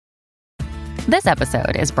This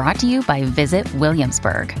episode is brought to you by Visit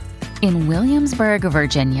Williamsburg. In Williamsburg,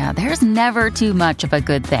 Virginia, there's never too much of a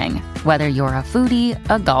good thing. Whether you're a foodie,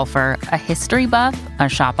 a golfer, a history buff, a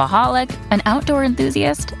shopaholic, an outdoor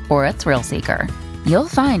enthusiast, or a thrill seeker, you'll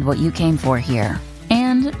find what you came for here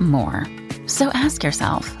and more. So ask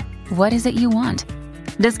yourself, what is it you want?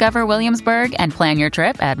 Discover Williamsburg and plan your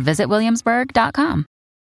trip at visitwilliamsburg.com.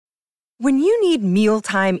 When you need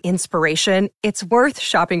mealtime inspiration, it's worth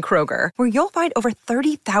shopping Kroger, where you'll find over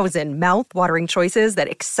 30,000 mouth-watering choices that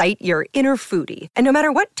excite your inner foodie. And no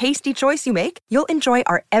matter what tasty choice you make, you'll enjoy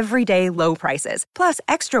our everyday low prices, plus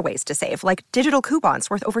extra ways to save, like digital coupons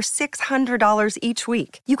worth over $600 each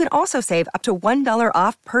week. You can also save up to $1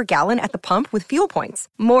 off per gallon at the pump with fuel points.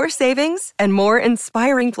 More savings and more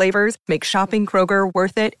inspiring flavors make shopping Kroger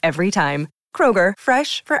worth it every time. Kroger,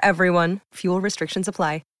 fresh for everyone. Fuel restrictions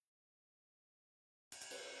apply.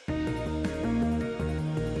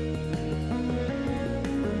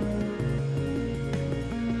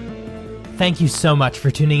 Thank you so much for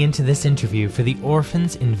tuning into this interview for the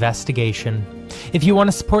Orphans Investigation. If you want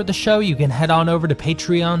to support the show, you can head on over to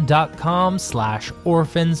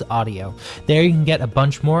patreon.com/orphansaudio. There you can get a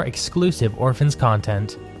bunch more exclusive Orphans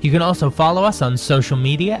content. You can also follow us on social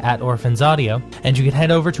media at Orphans Audio, and you can head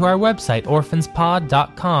over to our website,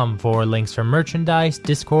 orphanspod.com, for links for merchandise,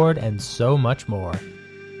 Discord, and so much more.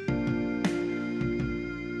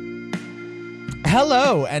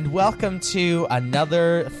 Hello, and welcome to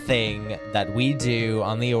another thing that we do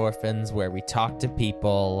on The Orphans, where we talk to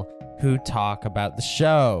people who talk about the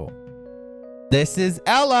show. This is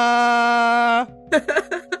Ella!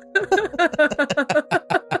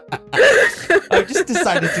 I just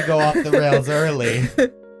decided to go off the rails early.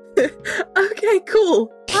 Okay,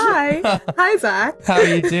 cool. Hi. Hi, Zach. How are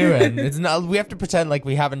you doing? It's not. We have to pretend like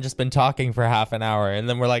we haven't just been talking for half an hour, and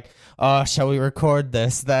then we're like, oh, shall we record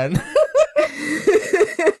this then?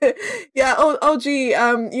 Yeah. Gee.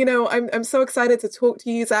 I'm so excited to talk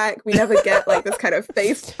to you, Zach. We never get like this kind of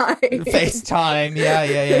FaceTime. FaceTime.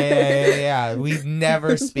 Yeah. We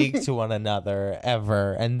never speak to one another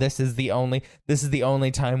ever, and this is the only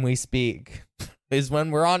time we speak is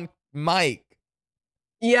when we're on mic.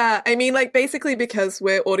 Yeah, I mean, like, basically because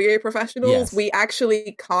we're audio professionals, yes. We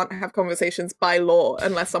actually can't have conversations by law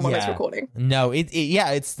unless someone is recording. No,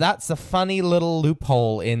 that's a funny little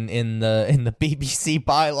loophole in the BBC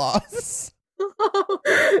bylaws.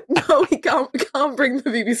 No, we can't bring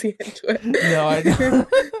the BBC into it. No, I know.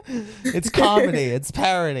 It's comedy, it's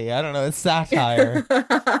parody. I don't know, it's satire.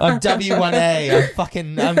 I'm W1A. I'm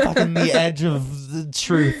fucking the edge of the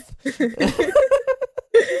truth.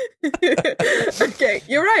 Okay,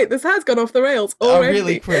 you're right. This has gone off the rails already.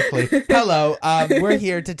 Really quickly. Hello, we're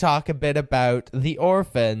here to talk a bit about The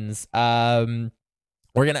Orphans. We're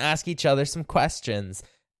gonna ask each other some questions.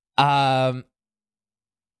 I'm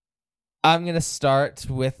gonna start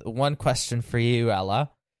with one question for you,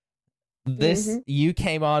 Ella. You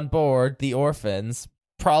came on board The Orphans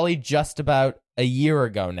probably just about a year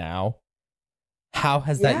ago now. How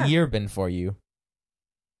has that year been for you?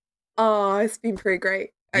 Oh, it's been pretty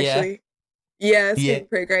great. Actually, it's been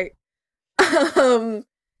pretty great. So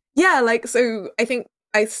I think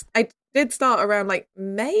I did start around like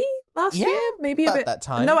May last year, maybe a bit. That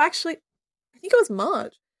time. No, actually, I think it was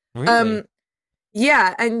March. Really?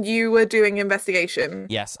 And you were doing investigation.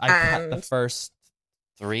 Yes, I cut the first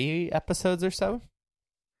 3 episodes or so.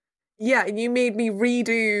 Yeah, and you made me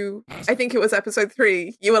redo. I think it was episode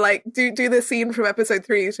 3. You were like, "Do the scene from episode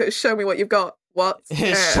 3 to show me what you've got." What?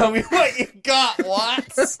 Show me what you got. What?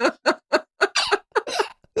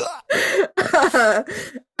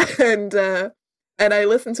 And I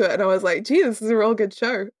listened to it and I was like, "Gee, this is a real good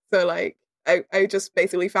show." So like, I just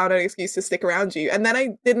basically found an excuse to stick around you, and then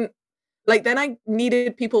I didn't. Like, then I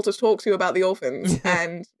needed people to talk to about The Orphans,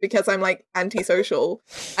 and because I'm, like, antisocial,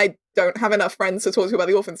 I don't have enough friends to talk to about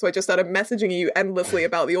The Orphans, so I just started messaging you endlessly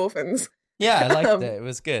about The Orphans. Yeah, I liked it. It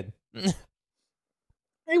was good.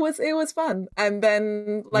 It was fun. And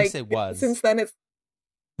then, like, since then it's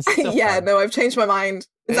yeah, fun. No, I've changed my mind.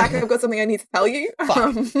 Zach, I've got something I need to tell you.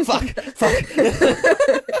 Fuck.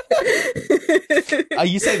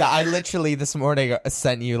 You say that. I literally this morning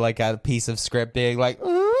sent you, like, a piece of script being like,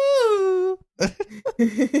 ooh.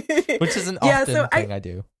 Which is an often thing I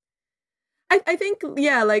do. I think,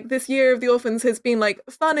 yeah, like this year of The Orphans has been like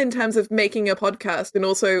fun in terms of making a podcast and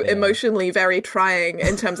also emotionally very trying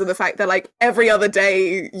in terms of the fact that like every other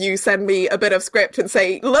day you send me a bit of script and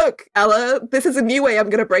say, look, Ella, this is a new way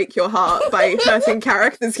I'm going to break your heart by hurting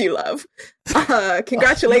characters you love.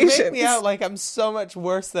 Congratulations. You make me out like I'm so much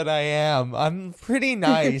worse than I am. I'm pretty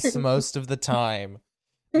nice most of the time.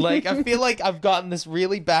 Like, I feel like I've gotten this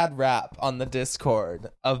really bad rap on the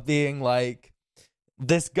Discord of being like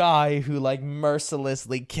this guy who like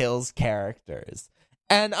mercilessly kills characters.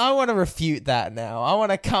 And I want to refute that now. I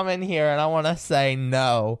want to come in here and I want to say,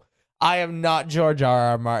 no, I am not George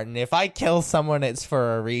R.R. Martin. If I kill someone, it's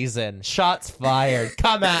for a reason. Shots fired.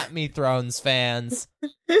 Come at me, Thrones fans.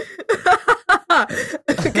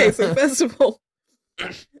 Okay, so first of all,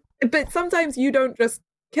 but sometimes you don't just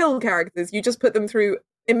kill characters, you just put them through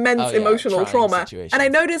immense emotional trauma. Situations. And I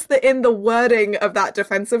noticed that in the wording of that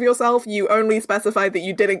defense of yourself, you only specified that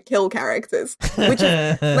you didn't kill characters, which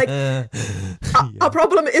is like our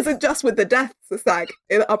problem isn't just with the deaths, Sag.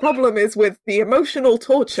 Our problem is with the emotional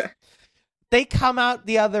torture. They come out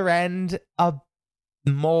the other end a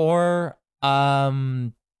more I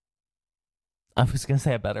was gonna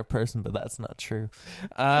say a better person, but that's not true.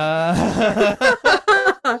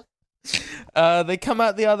 They come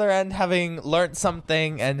out the other end having learned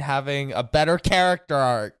something and having a better character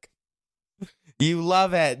arc. You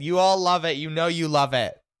love it. You all love it. You know you love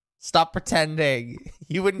it. Stop pretending.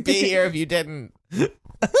 You wouldn't be here if you didn't.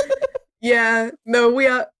 Yeah,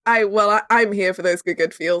 no, I'm here for those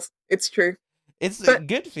good feels. It's true. But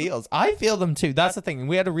good feels. I feel them too. That's the thing.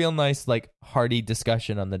 We had a real nice, like, hearty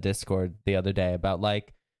discussion on the Discord the other day about,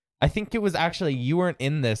 like, I think it was actually, you weren't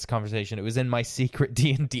in this conversation. It was in my secret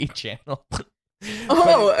D&D channel.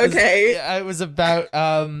 Oh, okay. It was about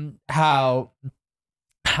how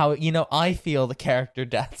I feel the character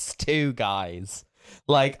deaths too, guys.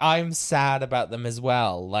 Like, I'm sad about them as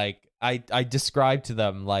well. Like, I described to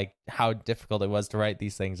them, like, how difficult it was to write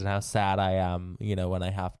these things and how sad I am, when I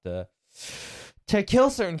have to kill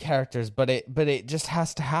certain characters, but it just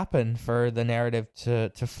has to happen for the narrative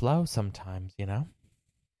to flow sometimes,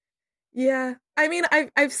 Yeah, I mean,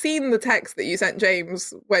 I've seen the text that you sent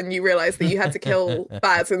James when you realized that you had to kill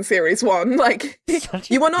Baz in series 1. Like,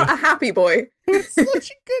 you were not a happy boy. It was such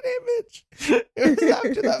a good image. It was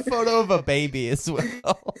after that photo of a baby as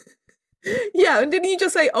well. Yeah, and didn't you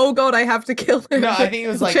just say, "Oh God, I have to kill him"? No, I think it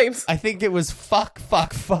was like, James. I think it was fuck.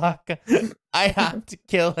 I have to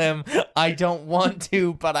kill him. I don't want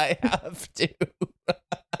to, but I have to.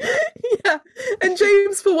 Yeah, and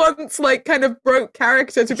James for once, like, kind of broke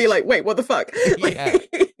character to be like, wait, what the fuck? Yeah.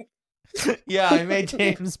 Yeah, I made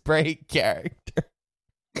James break character.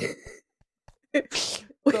 It's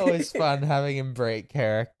always fun having him break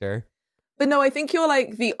character. But no, I think you're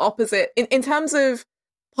like the opposite in terms of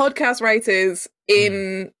podcast writers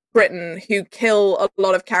in Britain who kill a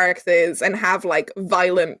lot of characters and have like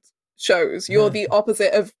violent shows. You're the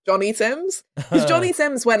opposite of Johnny Sims, because Johnny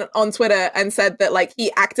Sims went on Twitter and said that like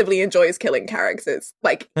he actively enjoys killing characters.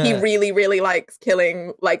 Like he really, really likes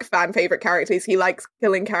killing like fan favorite characters. He likes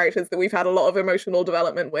killing characters that we've had a lot of emotional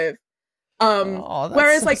development with.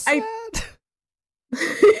 Whereas so like sad.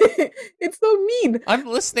 it's so mean. I'm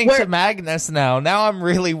listening to Magnus now. Now I'm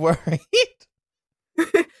really worried.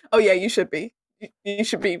 Oh yeah, you should be. You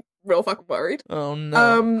should be real fucking worried. Oh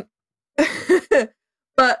no.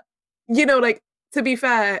 But like, to be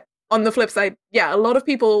fair, on the flip side, yeah, a lot of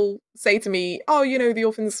people say to me, "Oh, The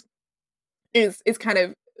Orphans is kind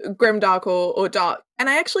of grimdark or dark," and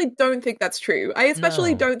I actually don't think that's true. I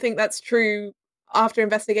especially don't think that's true after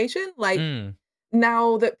investigation. Like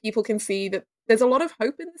now that people can see that there's a lot of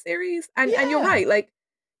hope in the series, and you're right. Like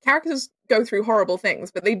characters go through horrible things,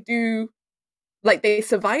 but they do. Like, they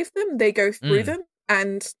survive them, they go through them,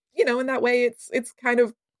 and, in that way, it's kind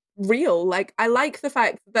of real. Like, I like the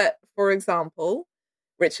fact that, for example,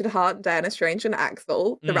 Richard Hart, Diana Strange, and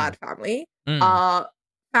Axel, the Rad family, are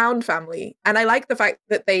found family. And I like the fact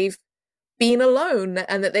that they've been alone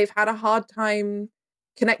and that they've had a hard time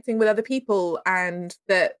connecting with other people, and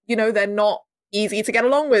that, they're not easy to get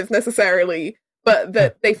along with necessarily, but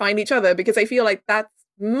that they find each other, because I feel like that's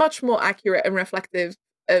much more accurate and reflective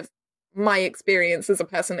of my experience as a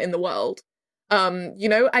person in the world.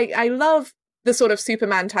 I love the sort of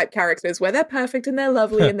Superman type characters where they're perfect and they're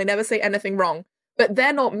lovely and they never say anything wrong, but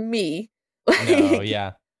they're not me. No,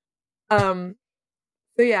 yeah. So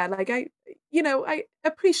yeah, like I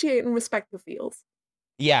appreciate and respect the feels.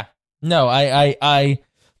 Yeah. No, I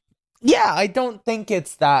don't think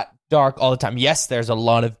it's that dark all the time. Yes, there's a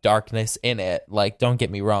lot of darkness in it, like, don't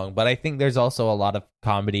get me wrong, but I think there's also a lot of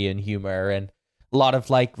comedy and humor and a lot of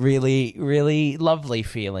like really, really lovely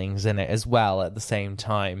feelings in it as well at the same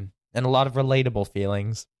time, and a lot of relatable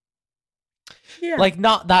feelings. Yeah. Like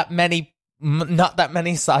not that many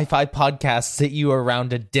sci-fi podcasts sit you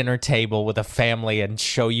around a dinner table with a family and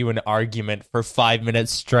show you an argument for 5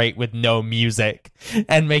 minutes straight with no music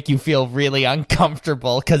and make you feel really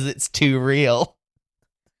uncomfortable because it's too real.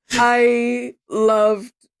 I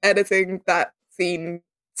loved editing that scene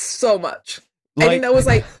so much. I think that was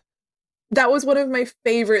like, that was one of my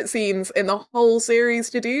favorite scenes in the whole series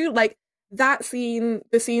to do. Like that scene,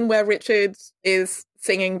 the scene where Richard is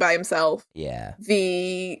singing by himself. Yeah.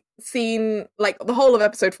 The scene, like the whole of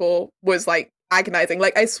episode 4 was like agonizing.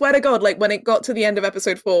 Like I swear to God, like when it got to the end of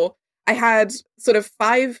episode 4, I had sort of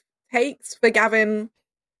 5 takes for Gavin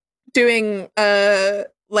doing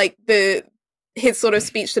like his sort of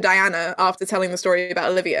speech to Diana after telling the story about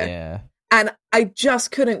Olivia. Yeah. And I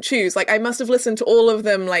just couldn't choose. Like I must have listened to all of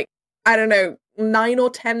them like, I don't know, 9 or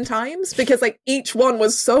 10 times, because like each one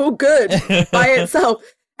was so good by itself.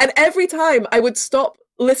 And every time I would stop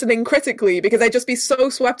listening critically because I'd just be so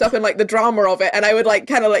swept up in like the drama of it, and I would like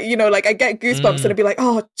kind of like, you know, like I get goosebumps and I'd be like,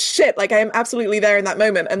 oh shit, like I am absolutely there in that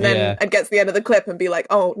moment. And then I'd get to the end of the clip and be like,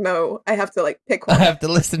 oh no, I have to like pick one. I have to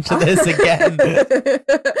listen to this again.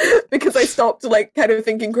 Because I stopped like kind of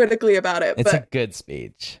thinking critically about it. It's a good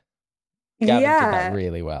speech. Gavin did that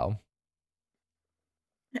really well.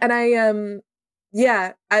 And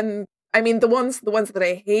and I mean the ones that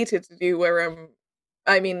I hated to do were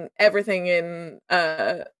I mean everything in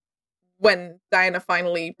when Diana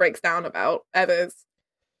finally breaks down about Evers.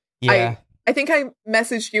 Yeah. I think I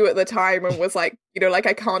messaged you at the time and was like, you know, like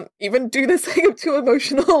I can't even do this thing. I'm too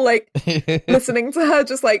emotional, like listening to her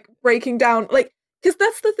just like breaking down, like, because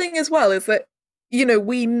that's the thing as well, is that, you know,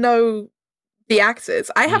 we know the actors.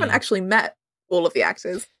 I haven't actually met all of the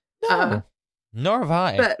actors. No. Nor have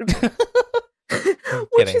I. But,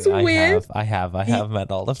 which is weird. I have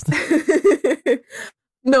met all of them.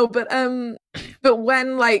 No, but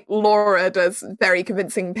when like Laura does very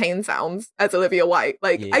convincing pain sounds as Olivia White,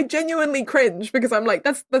 like I genuinely cringe because I'm like,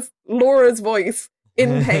 that's Laura's voice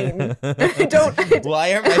in pain.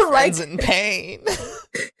 Why are my friends in pain?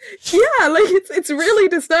 Yeah, like it's really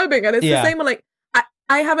disturbing, and it's the same. Like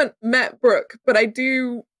I haven't met Brooke, but I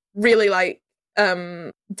do really like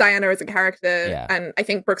Diana as a character, and I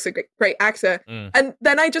think Brooke's a great actor. And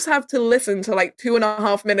then I just have to listen to like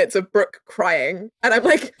 2.5 minutes of Brooke crying, and I'm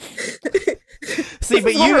like, see,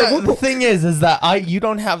 but the thing is that you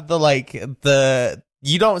don't have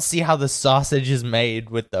you don't see how the sausage is made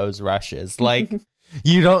with those rushes. Like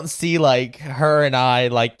you don't see like her and I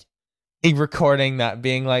like recording that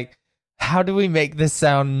being like, how do we make this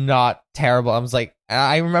sound not terrible? I was like,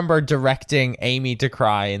 I remember directing Amy to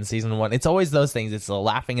cry in season 1. It's always those things. It's the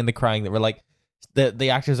laughing and the crying that we're like,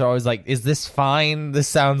 the actors are always like, is this fine? This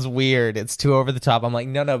sounds weird. It's too over the top. I'm like,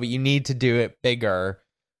 no, but you need to do it bigger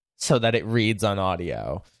so that it reads on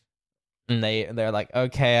audio. And they're like,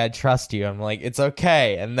 okay, I trust you. I'm like, it's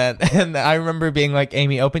okay. And I remember being like,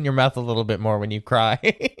 Amy, open your mouth a little bit more when you cry.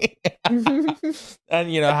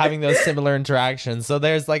 And, you know, having those similar interactions. So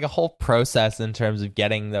there's like a whole process in terms of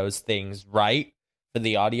getting those things right for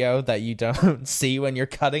the audio that you don't see when you're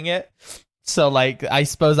cutting it. So like, I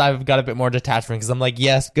suppose I've got a bit more detachment because I'm like,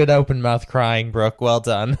 yes, good open mouth crying, Brooke. Well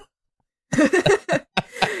done.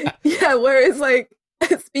 Yeah, whereas like,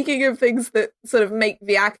 speaking of things that sort of make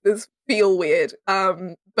the actors feel weird,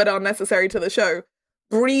 but are necessary to the show,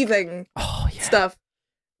 breathing stuff.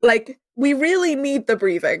 Like, we really need the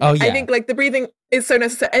breathing. Oh, yeah. I think, like, the breathing is so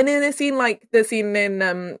necessary. And in a scene like the scene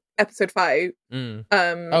in episode 5...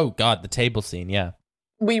 oh, God, the table scene, yeah.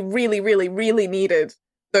 We really, really, really needed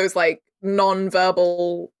those, like,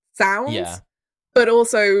 non-verbal sounds. Yeah. But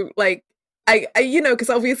also, like, I you know, because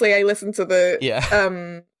obviously I listened to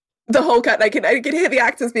the whole cut, I can hear the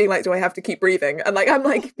actors being like, do I have to keep breathing? And like, I'm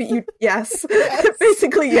like, but you, yes.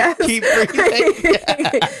 Basically, yes. Keep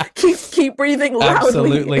breathing. keep breathing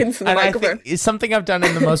loudly into the microphone. I think something I've done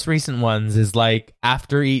in the most recent ones is like,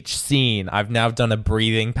 after each scene, I've now done a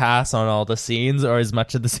breathing pass on all the scenes, or as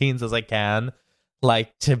much of the scenes as I can.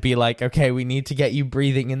 Like, to be like, okay, we need to get you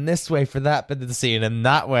breathing in this way for that bit of the scene, and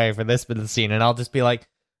that way for this bit of the scene. And I'll just be like,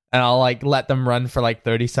 and I'll like let them run for like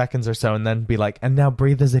 30 seconds or so, and then be like, and now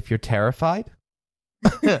breathe as if you're terrified.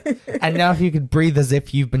 And now if you could breathe as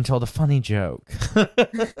if you've been told a funny joke.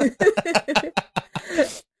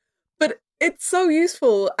 But it's so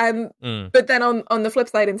useful. And but then on the flip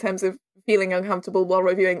side, in terms of feeling uncomfortable while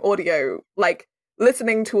reviewing audio, like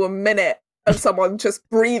listening to a minute of someone just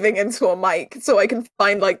breathing into a mic so I can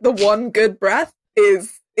find like the one good breath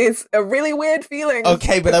is a really weird feeling.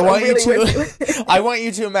 Okay, but I want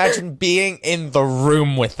you to imagine being in the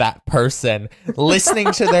room with that person,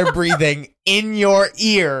 listening to their breathing in your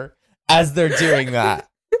ear as they're doing that.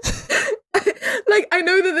 Like, I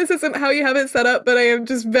know that this isn't how you have it set up, but I am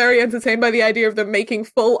just very entertained by the idea of them making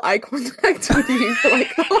full eye contact with you for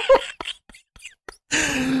like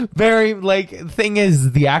Very, like, thing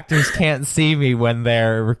is, the actors can't see me when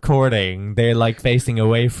they're recording. They're, like, facing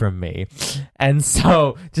away from me. And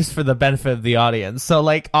so, just for the benefit of the audience. So,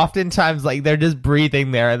 like, oftentimes, like, they're just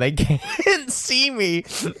breathing there and they can't see me.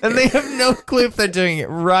 And they have no clue if they're doing it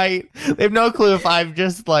right. They have no clue if I've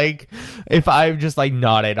just, like,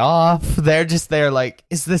 nodded off. They're just there, like,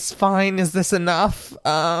 is this fine? Is this enough?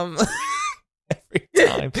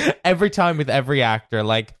 Every time with every actor,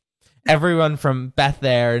 like, everyone from Beth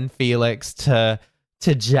Eyre and Felix to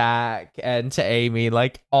Jack and to Amy,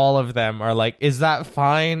 like, all of them are like, is that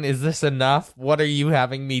fine? Is this enough? What are you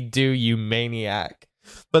having me do, you maniac?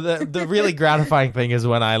 But the really gratifying thing is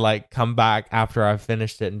when I, like, come back after I've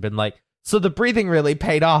finished it and been like, so the breathing really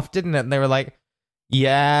paid off, didn't it? And they were like,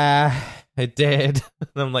 yeah, it did. And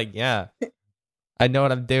I'm like, yeah, I know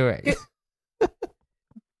what I'm doing.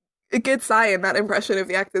 A good sigh in that impression of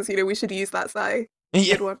the actors. You know, we should use that sigh.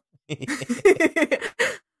 Yeah. Good one.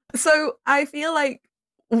 So I feel like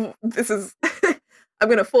this is I'm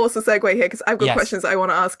going to force a segue here because I've got questions I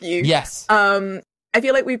want to ask you. Yes. I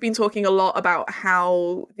feel like we've been talking a lot about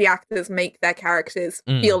how the actors make their characters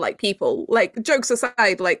feel like people. Like, jokes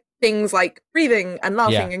aside, like, things like breathing and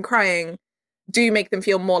laughing and crying do make them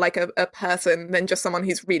feel more like a person than just someone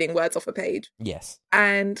who's reading words off a page. Yes.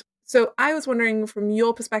 And so I was wondering, from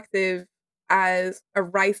your perspective as a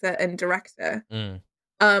writer and director,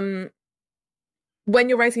 when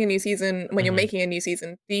you're writing a new season, when you're making a new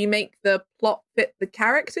season, do you make the plot fit the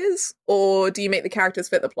characters, or do you make the characters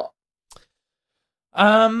fit the plot?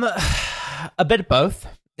 A bit of both.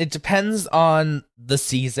 It depends on the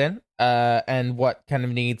season, and what kind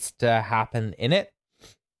of needs to happen in it.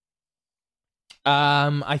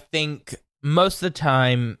 I think most of the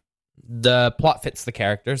time the plot fits the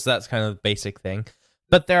characters. That's kind of the basic thing.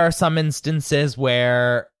 But there are some instances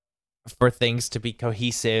where, for things to be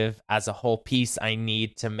cohesive as a whole piece, I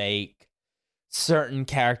need to make certain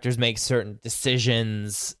characters make certain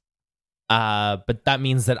decisions. But that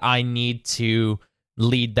means that I need to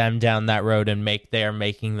lead them down that road and they're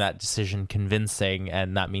making that decision convincing.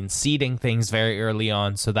 And that means seeding things very early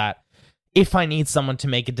on so that if I need someone to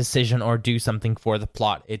make a decision or do something for the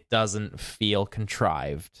plot, it doesn't feel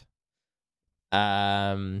contrived.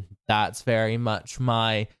 That's very much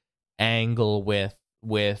my angle with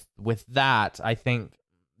that. I think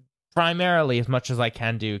primarily, as much as I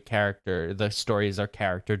can do the stories are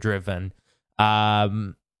character driven.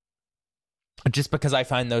 Just because I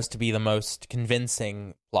find those to be the most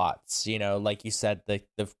convincing plots, you know, like you said, the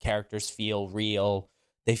characters feel real.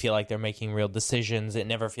 They feel like they're making real decisions. It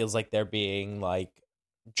never feels like they're being, like,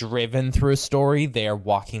 driven through a story. They're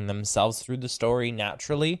walking themselves through the story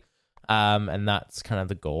naturally. And that's kind of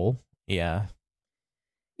the goal. Yeah.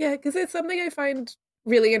 Yeah, because it's something I find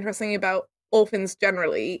really interesting about Orphans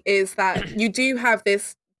generally, is that you do have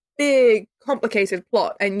this big, complicated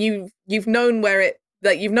plot, and you've known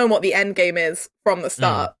you've known what the end game is from the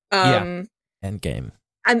start. End game.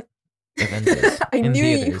 And Avengers. I knew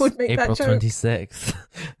you would make April that joke. 26th.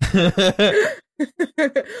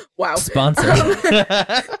 Wow. Sponsor.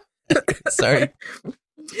 Sorry.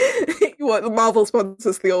 What, Marvel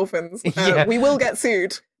sponsors the Orphans. We will get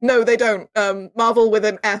sued. No, they don't. Marvel with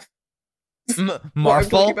an F.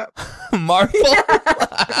 Marvel? Marvel?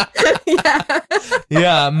 Yeah.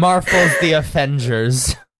 Yeah, Marvel's the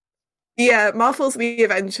Avengers. Yeah, Marvel's the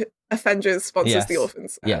Avengers sponsors the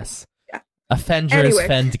Orphans. Yes. Yeah. Avengers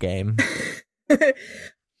Fend Game.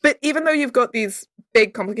 But even though you've got these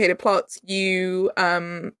big, complicated plots, you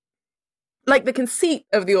like, the conceit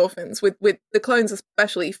of the Orphans with the clones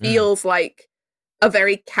especially feels like a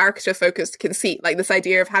very character-focused conceit. Like, this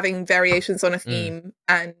idea of having variations on a theme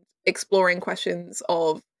and exploring questions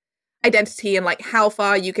of identity and, like, how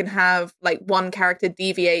far you can have, like, one character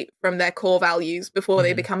deviate from their core values before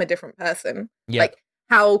they become a different person. Yep. Like,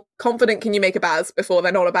 how confident can you make a Baz before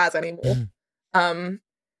they're not a Baz anymore? And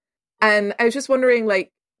I was just wondering,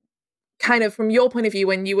 like, kind of from your point of view,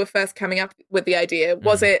 when you were first coming up with the idea,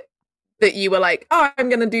 was it that you were like, oh, I'm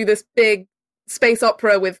going to do this big space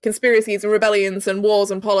opera with conspiracies and rebellions and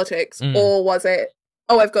wars and politics? Or was it,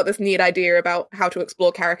 oh, I've got this neat idea about how to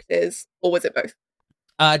explore characters? Or was it both?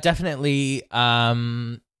 Definitely.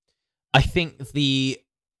 I think the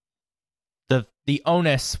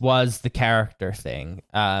onus was the character thing.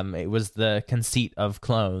 It was the conceit of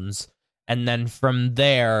clones. And then from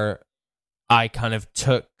there, I kind of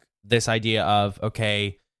took this idea of,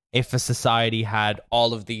 okay, if a society had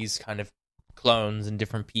all of these kind of clones and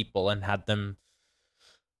different people and had them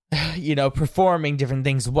performing different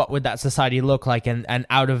things, what would that society look like? And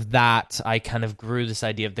out of that, I kind of grew this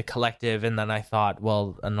idea of the collective. And then I thought,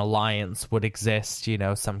 well, an alliance would exist,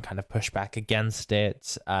 some kind of pushback against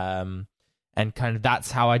it. And kind of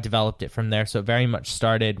that's how I developed it from there. So it very much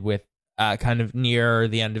started with kind of near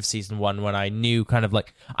the end of season 1 when I knew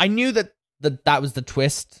I knew that was the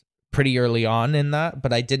twist pretty early on in that,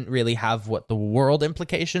 but I didn't really have what the world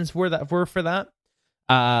implications were for that.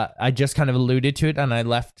 I just kind of alluded to it and I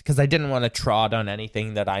left because I didn't want to trod on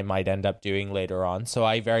anything that I might end up doing later on. So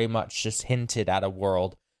I very much just hinted at a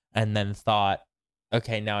world and then thought,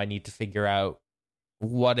 okay, now I need to figure out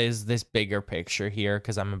what is this bigger picture here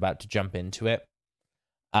because I'm about to jump into it.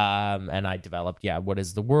 And I developed, what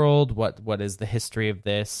is the world? What is the history of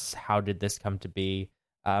this? How did this come to be?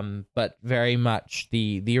 But very much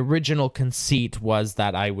the original conceit was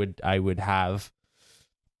that I would have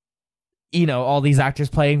all these actors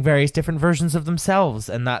playing various different versions of themselves.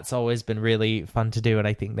 And that's always been really fun to do. And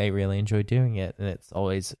I think they really enjoy doing it. And it's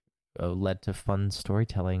always led to fun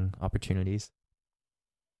storytelling opportunities.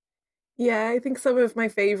 Yeah, I think some of my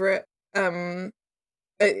favorite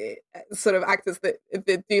sort of actors that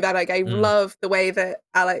do that, like I love the way that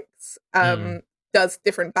Alex does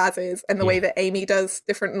different Bazes and the way that Amy does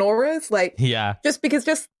different Noras. Just because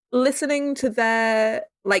listening to their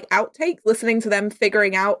outtakes, listening to them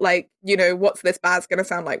figuring out what's this Baz gonna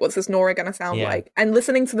sound like, what's this Nora gonna sound like, and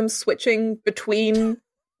listening to them switching between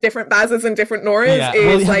different Bazes and different Noras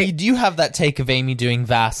is do you have that take of Amy doing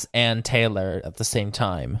Vass and Taylor at the same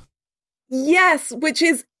time? Yes, which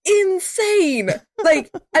is insane.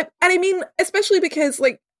 I mean, especially because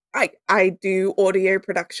I do audio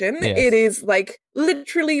production. Yes. It is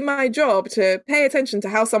literally my job to pay attention to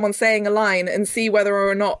how someone's saying a line and see whether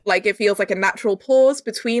or not it feels like a natural pause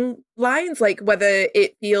between lines, whether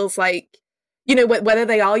it feels whether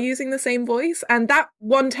they are using the same voice. And that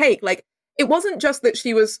one take, it wasn't just that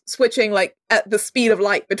she was switching at the speed of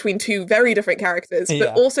light between two very different characters,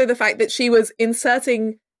 but also the fact that she was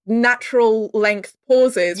inserting natural length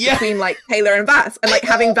pauses between Taylor and Vass, and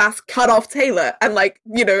having Vass cut off Taylor and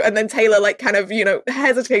and then Taylor kind of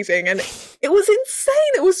hesitating, and it was insane.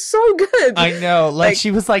 It was so good. I know, she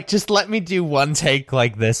was just let me do one take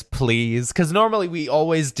like this, please, because normally we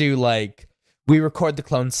always do we record the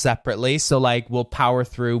clones separately, so we'll power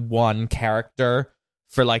through one character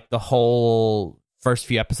for the whole first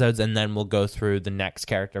few episodes, and then we'll go through the next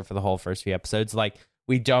character for the whole first few episodes.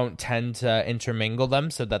 We don't tend to intermingle them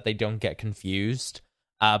so that they don't get confused.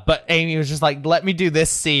 But Amy was just let me do this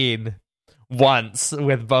scene once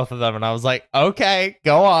with both of them. And I was like, okay,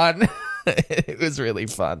 go on. It was really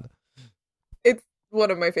fun. It's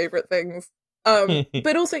one of my favorite things.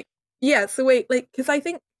 But also, so wait, because I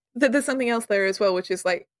think that there's something else there as well, which is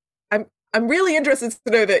I'm really interested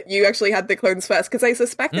to know that you actually had the clones first, because I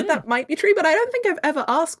suspected that might be true, but I don't think I've ever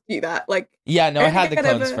asked you that. I had the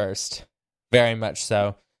clones first. Very much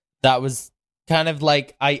so. That was kind of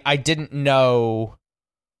I didn't know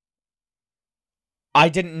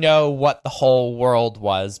what the whole world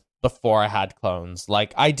was before I had clones.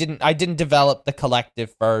 I didn't develop the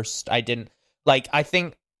collective first. I didn't I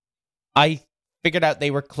think I figured out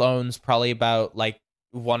they were clones probably about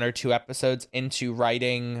 1 or 2 episodes into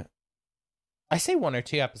writing. I say 1 or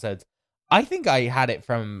 2 episodes. I think I had it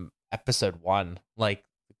from episode 1.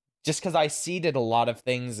 Just because I seeded a lot of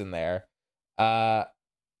things in there. I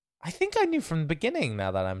think I knew from the beginning,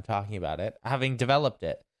 now that I'm talking about it, having developed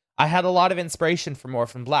it. I had a lot of inspiration from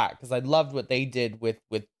Orphan Black because I loved what they did with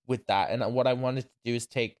that, and what I wanted to do is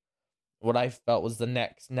take what I felt was the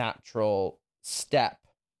next natural step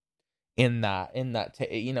in that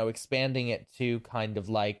expanding it to kind of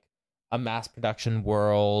a mass production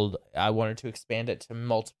world. I wanted to expand it to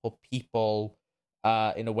multiple people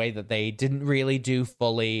in a way that they didn't really do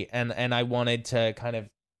fully, and I wanted to kind of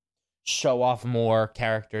show off more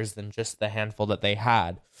characters than just the handful that they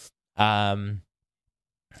had.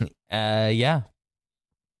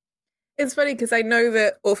 It's funny because I know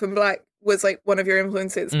that Orphan Black was one of your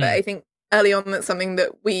influences, but I think early on that's something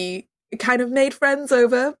that we kind of made friends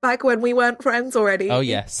over back when we weren't friends already. Oh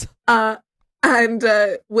yes. And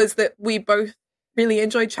was that we both really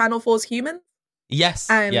enjoyed Channel 4's Humans. Yes.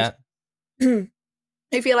 And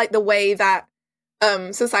I feel the way that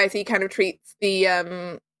society kind of treats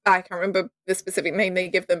the I can't remember the specific name they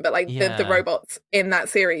give them, but the robots in that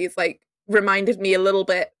series reminded me a little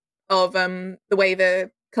bit of the way the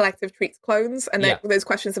collective treats clones, and those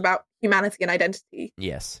questions about humanity and identity.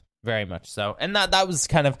 Yes, very much so. And that was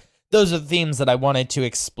kind of, those are the themes that I wanted to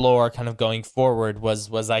explore kind of going forward,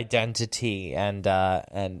 was identity and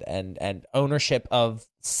ownership of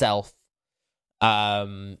self.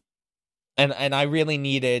 And and I really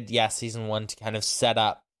needed season 1 to kind of set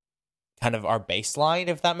up kind of our baseline,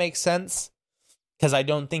 if that makes sense, because I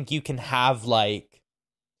don't think you can have like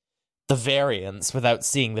the variance without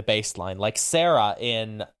seeing the baseline. Like Sarah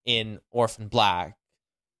in Orphan Black,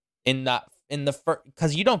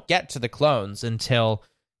 because you don't get to the clones until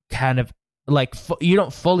kind of like you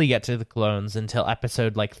don't fully get to the clones until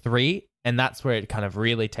episode like 3, and that's where it kind of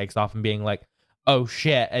really takes off and being like, oh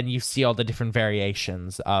shit, and you see all the different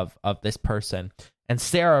variations of this person. And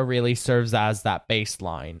Sarah really serves as that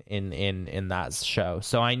baseline in that show.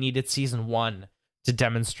 So I needed season 1 to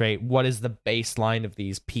demonstrate what is the baseline of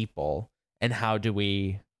these people and how do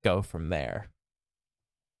we go from there.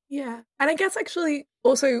 Yeah, and I guess actually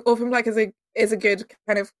also Orphan Black is a good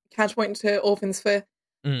kind of catch point to Orphans for.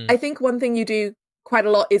 I think one thing you do quite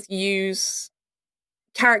a lot is use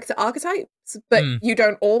character archetypes, but you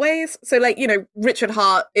don't always. So like, you know, Richard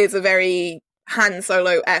Hart is a very Han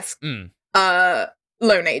Solo-esque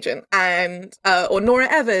lone agent, and or Nora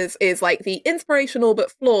Evers is like the inspirational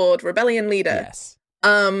but flawed rebellion leader. Yes.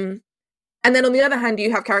 And then on the other hand,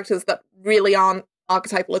 you have characters that really aren't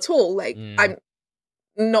archetypal at all. Like I'm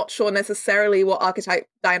not sure necessarily what archetype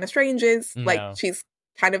Diana Strange is. No. Like she's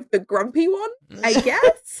kind of the grumpy one, I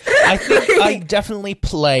guess. I think I definitely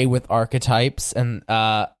play with archetypes, and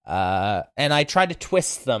I try to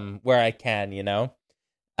twist them where I can, you know.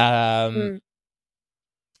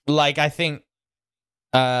 Like I think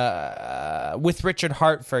with Richard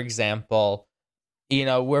Hart, for example, you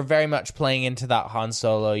know, we're very much playing into that Han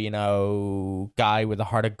Solo, you know, guy with a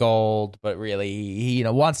heart of gold, but really he, you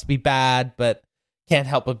know, wants to be bad but can't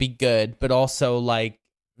help but be good. But also like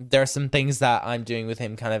there are some things that I'm doing with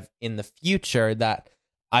him kind of in the future that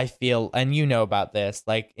I feel, and you know about this,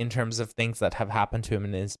 like in terms of things that have happened to him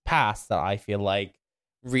in his past that I feel like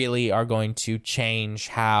really are going to change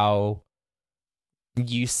how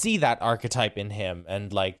you see that archetype in him,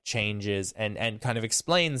 and like changes and kind of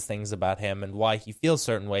explains things about him and why he feels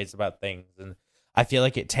certain ways about things. And I feel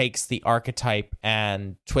like it takes the archetype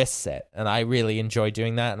and twists it. And I really enjoy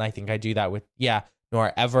doing that. And I think I do that with,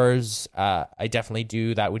 Nora Evers. I definitely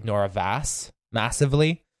do that with Nora Vass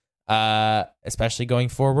massively, especially going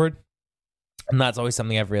forward. And that's always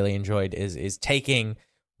something I've really enjoyed is taking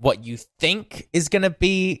what you think is going to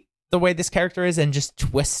be the way this character is and just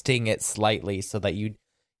twisting it slightly so that you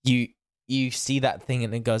see that thing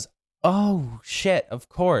and it goes, oh shit, of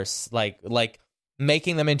course. Like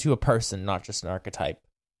making them into a person, not just an archetype.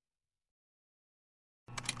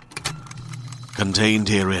 Contained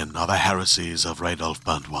herein are the heresies of Radolf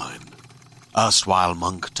Burntwine, erstwhile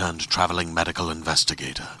monk turned traveling medical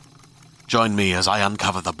investigator. Join me as I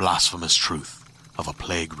uncover the blasphemous truth of a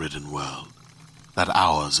plague-ridden world, that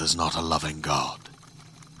ours is not a loving God,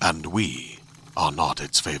 and we are not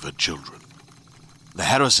its favored children. The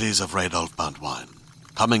heresies of Radolf Burntwine,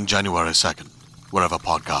 coming January 2nd, wherever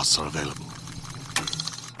podcasts are available.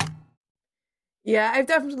 Yeah, I've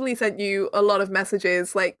definitely sent you a lot of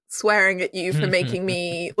messages, like, swearing at you for making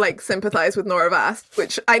me, like, sympathize with Nora Vast,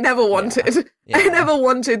 which I never wanted. Yeah. I never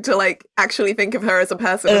wanted to, like, actually think of her as a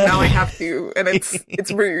person, and now I have to, and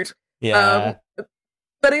it's rude. Yeah.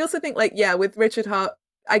 But I also think, like, with Richard Hart,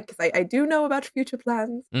 I do know about future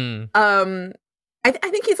plans. I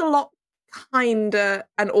think he's a lot kinder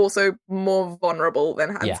and also more vulnerable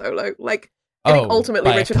than Han Solo. Like, I think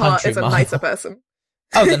ultimately Richard Hart is a nicer person.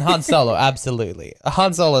 Oh, then Han Solo, absolutely.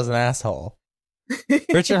 Han Solo's an asshole.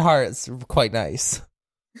 Richard Hart's quite nice.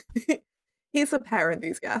 He's a power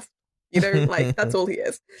enthusiast. You know, like, that's all he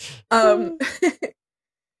is. Yeah.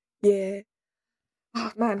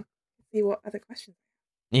 Oh, man. Let's see what other questions.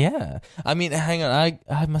 Yeah. I mean, hang on.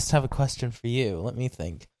 I must have a question for you. Let me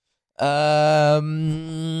think. Ella,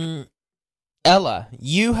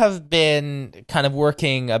 you have been kind of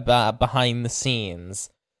working behind the scenes,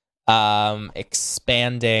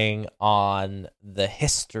 expanding on the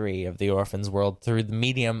history of the Orphans world through the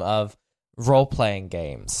medium of role-playing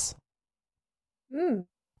games.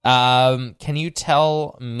 Can you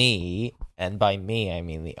tell me, and by me I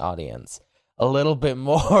mean the audience, a little bit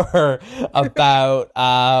more about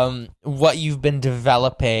what you've been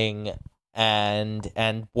developing and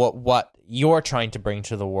what you're trying to bring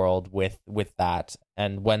to the world with that?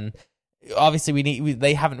 And when obviously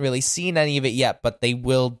they haven't really seen any of it yet, but they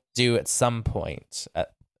will do at some point.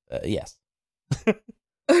 Yes.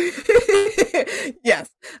 Yes.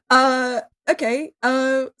 Okay.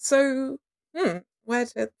 So, where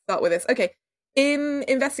to start with this? Okay. In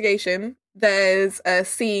Investigation, there's a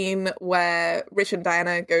scene where Rich and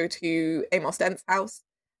Diana go to Amos Dent's house,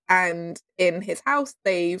 and in his house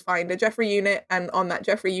they find a Jeffrey unit, and on that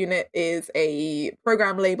Jeffrey unit is a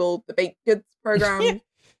program labeled the Baked Goods program.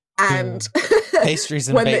 And pastries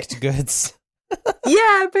and baked goods.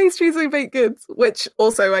 Yeah, pastries and baked goods, which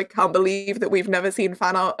also I can't believe that we've never seen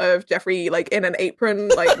fan art of Jeffrey like in an apron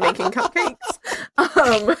like making cupcakes.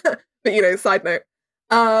 But side note.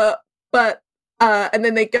 And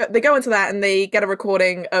then they go into that and they get a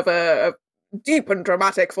recording of a deep and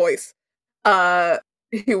dramatic voice,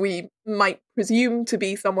 who we might presume to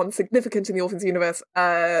be someone significant in the Orphans universe,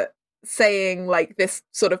 saying like this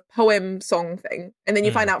sort of poem song thing. And then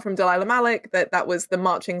you find out from Delilah Malik that was the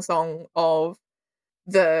marching song of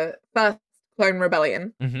the first Clone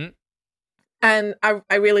Rebellion. Mm-hmm. And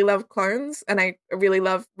I really love clones, and I really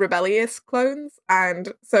love rebellious clones.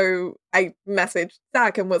 And so I messaged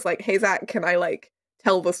Zach and was like, hey, Zach, can I like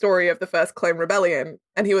tell the story of the first Clone Rebellion?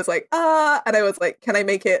 And he was like, and I was like, can I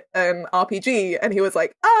make it an RPG? And he was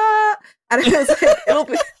like, and I was like, it'll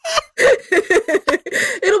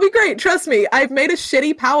be great. Trust me. I've made a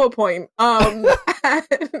shitty PowerPoint, and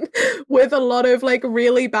with a lot of like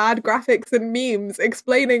really bad graphics and memes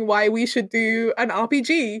explaining why we should do an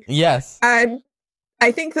RPG. Yes. And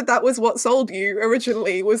I think that was what sold you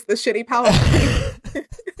originally, was the shitty PowerPoint.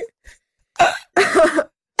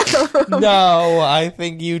 No, I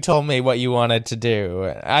think you told me what you wanted to do.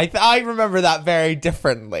 I remember that very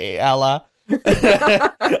differently, Ella.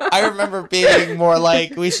 I remember being more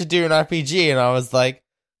like, we should do an RPG, and I was like,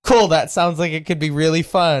 cool, that sounds like it could be really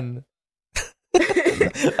fun.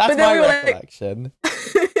 That's my recollection.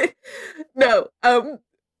 Like... No,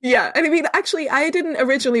 yeah, and I mean, actually, I didn't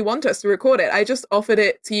originally want us to record it. I just offered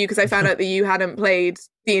it to you because I found out that you hadn't played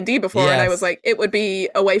D&D before, yes. And I was like, it would be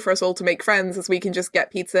a way for us all to make friends, as we can just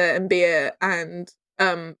get pizza and beer and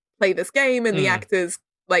play this game, and the actors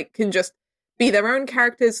like can just be their own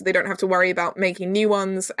characters, so they don't have to worry about making new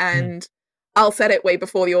ones. And I'll set it way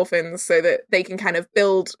before the Orphans so that they can kind of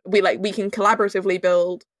build. We can collaboratively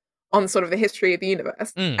build on sort of the history of the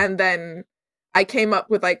universe, and then I came up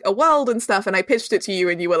with like a world and stuff, and I pitched it to you,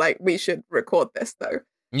 and you were like, we should record this though.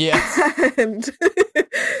 Yeah.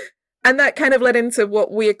 And that kind of led into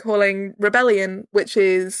what we're calling Rebellion, which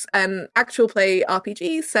is an actual play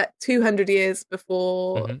RPG set 200 years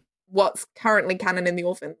before what's currently canon in the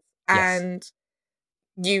Orphans. Yes. And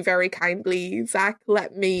you very kindly, Zach,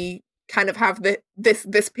 let me kind of have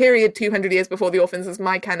this period 200 years before the Orphans as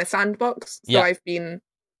my kind of sandbox. So yeah. I've been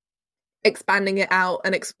expanding it out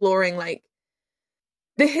and exploring like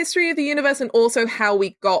the history of the universe, and also how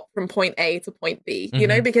we got from point A to point B, you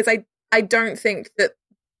know, because I don't think that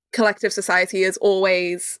collective society has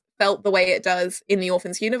always felt the way it does in the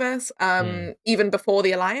Orphans universe. Even before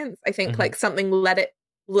the Alliance, I think like something led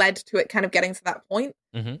to it kind of getting to that point.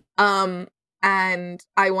 And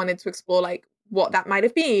I wanted to explore like what that might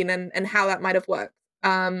have been and how that might have worked.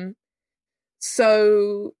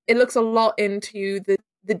 So it looks a lot into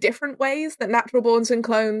the different ways that natural borns and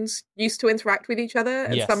clones used to interact with each other,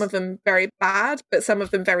 and some of them very bad, but some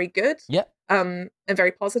of them very good, and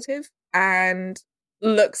very positive, and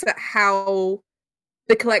looks at how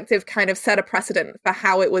the collective kind of set a precedent for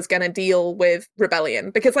how it was going to deal with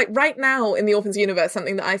rebellion. Because like right now in the Orphans universe,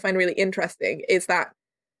 something that I find really interesting is that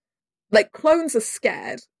like clones are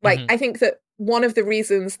scared. Like I think that one of the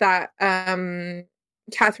reasons that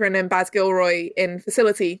Catherine and Baz Gilroy in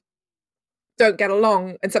Facility don't get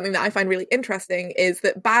along, and something that I find really interesting, is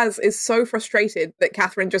that Baz is so frustrated that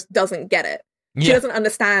Catherine just doesn't get it. She doesn't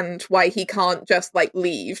understand why he can't just like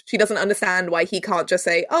leave. She doesn't understand why he can't just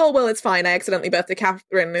say, oh, well, it's fine, I accidentally birthed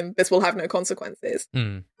Catherine and this will have no consequences.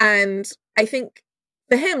 And I think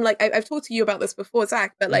for him, like I've talked to you about this before,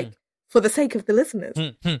 Zach, but like for the sake of the listeners,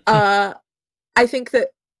 I think that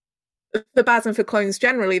for Baz and for clones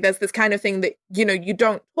generally, there's this kind of thing that, you know, you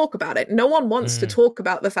don't talk about it. No one wants to talk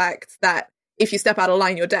about the fact that if you step out of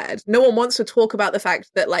line, you're dead. No one wants to talk about the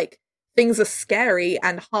fact that like things are scary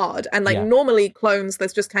and hard. And like normally clones,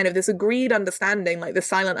 there's just kind of this agreed understanding, like this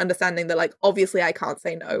silent understanding that like, obviously I can't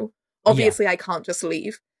say no. Obviously I can't just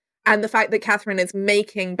leave. And the fact that Catherine is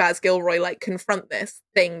making Baz Gilroy like confront this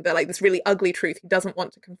thing, that like this really ugly truth he doesn't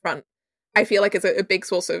want to confront, I feel like is a big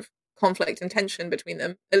source of conflict and tension between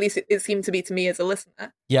them. At least it seemed to be to me as a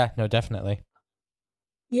listener. Yeah, no, definitely.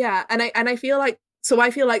 Yeah, and I feel like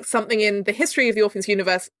something in the history of the Orphans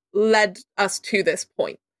universe led us to this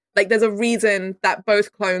point. Like, there's a reason that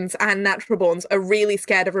both clones and natural borns are really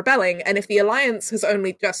scared of rebelling, and if the Alliance has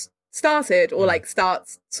only just started, or like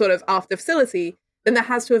starts sort of after Facility, then there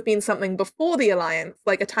has to have been something before the Alliance,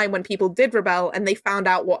 like a time when people did rebel and they found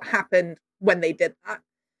out what happened when they did that.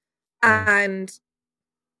 And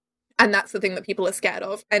that's the thing that people are scared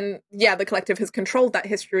of. And yeah, the collective has controlled that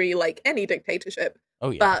history like any dictatorship. Oh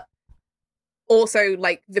yeah. But also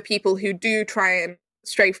like the people who do try and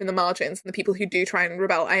stray from the margins and the people who do try and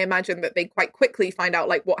rebel, I imagine that they quite quickly find out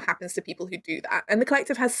like what happens to people who do that. And the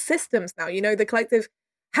collective has systems now. You know, the collective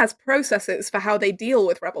has processes for how they deal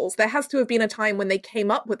with rebels. There has to have been a time when they came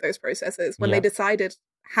up with those processes, when they decided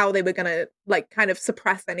how they were going to like kind of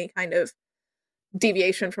suppress any kind of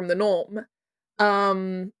deviation from the norm.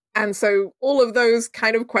 And so all of those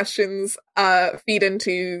kind of questions feed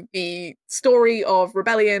into the story of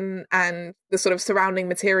Rebellion and the sort of surrounding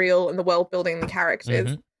material and the world building, the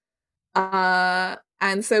characters.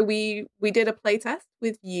 And so we did a playtest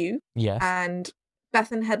with you and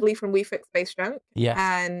Bethan Headley from We Fix Space Junk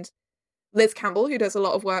and Liz Campbell, who does a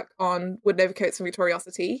lot of work on Wood Nova Coats and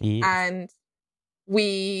Victoriosity. And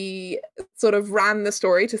we sort of ran the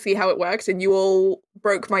story to see how it worked, and you all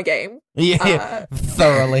broke my game.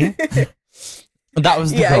 Thoroughly. That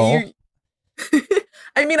was the goal.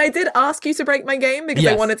 I mean, I did ask you to break my game because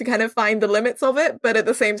I wanted to kind of find the limits of it, but at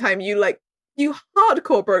the same time, you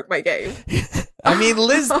hardcore broke my game. I mean,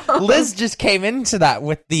 Liz just came into that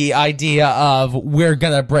with the idea of we're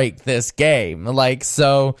gonna break this game. Like,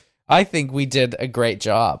 so I think we did a great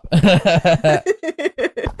job.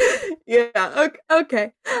 Yeah,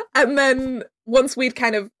 okay. And then once we'd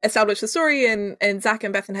kind of established the story and Zach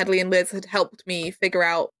and Bethan Headley and Liz had helped me figure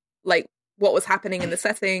out like what was happening in the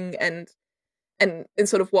setting and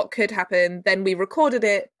sort of what could happen, then we recorded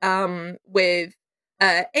it with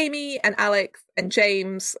Amy and Alex and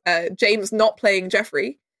James not playing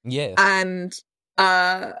Jeffrey. Yeah. And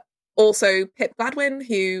also Pip Gladwin,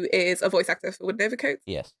 who is a voice actor for Wood Nova Coats.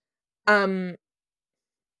 Yes. And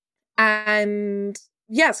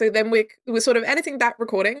yeah, so then we were sort of editing that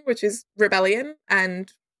recording, which is Rebellion,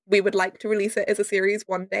 and we would like to release it as a series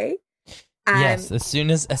one day. And yes, as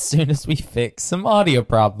soon as we fix some audio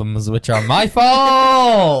problems, which are my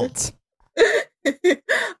fault.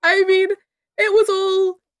 I mean, it was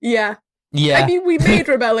all yeah. I mean, we made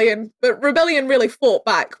Rebellion, but Rebellion really fought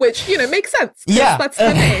back, which, you know, makes sense. Yeah, that's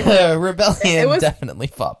the name. Rebellion definitely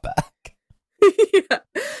fought back. Yeah.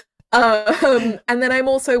 And then I'm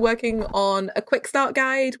also working on a quick start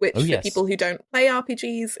guide, which for people who don't play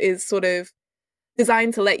RPGs is sort of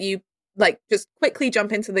designed to let you like just quickly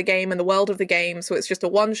jump into the game and the world of the game. So it's just a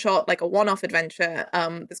one shot, like a one-off adventure.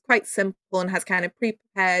 That's quite simple and has kind of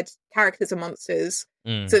pre-prepared characters and monsters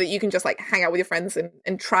so that you can just like hang out with your friends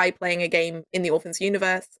and try playing a game in the Orphans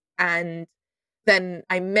universe. And then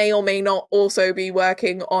I may or may not also be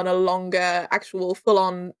working on a longer actual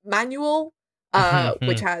full-on manual,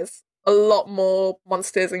 which has a lot more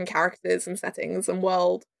monsters and characters and settings and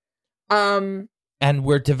world. And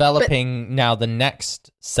we're developing now the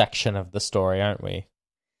next section of the story, aren't we?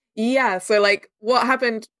 Yeah, so like what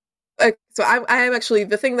happened... so I am actually...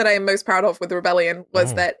 The thing that I am most proud of with Rebellion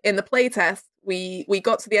was that in the playtest, we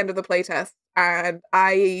got to the end of the playtest and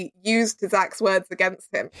I used Zach's words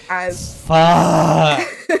against him as... Fuck!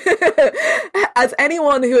 as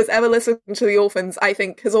anyone who has ever listened to The Orphans, I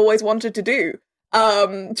think, has always wanted to do.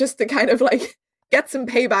 Just to kind of like get some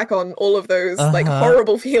payback on all of those like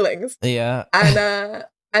horrible feelings. Yeah.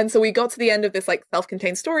 And so we got to the end of this like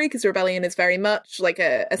self-contained story because Rebellion is very much like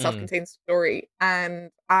a self-contained story.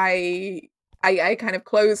 And I kind of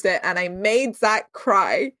closed it and I made Zach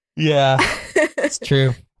cry. Yeah, it's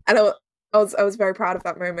true. And I was very proud of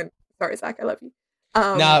that moment. Sorry, Zach, I love you.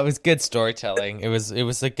 No, it was good storytelling. It was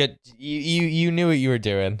a good. You knew what you were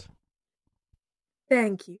doing.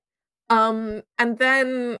 Thank you. And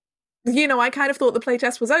then, you know, I kind of thought the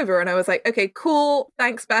playtest was over and I was like, okay, cool.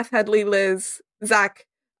 Thanks, Beth, Headley, Liz, Zach.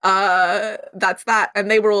 That's that.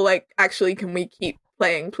 And they were all like, actually, can we keep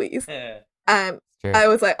playing, please? I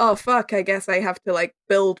was like, oh, fuck, I guess I have to like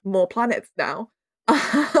build more planets now.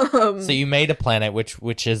 So you made a planet,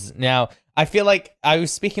 which is now, I feel like I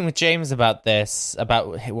was speaking with James about this,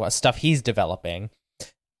 about what stuff he's developing.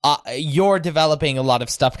 You're developing a lot of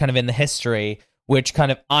stuff kind of in the history, which kind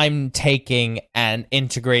of I'm taking and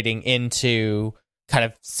integrating into kind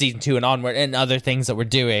of season 2 and onward and other things that we're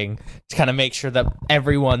doing to kind of make sure that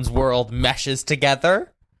everyone's world meshes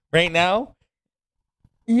together right now.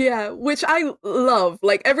 Yeah, which I love.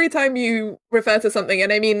 Like every time you refer to something,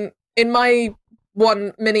 and I mean, in my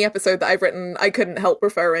one mini episode that I've written, I couldn't help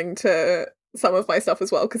referring to some of my stuff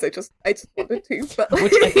as well because I just wanted to. But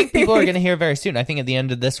which I think people are going to hear very soon. I think at the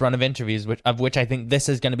end of this run of interviews, which I think this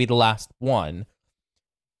is going to be the last one.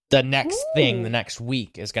 The next thing, the next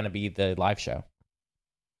week, is going to be the live show.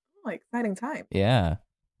 Oh, exciting time! Yeah.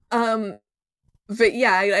 But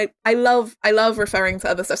yeah, I love referring to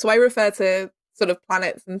other stuff. So I refer to sort of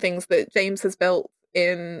planets and things that James has built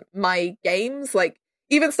in my games, like.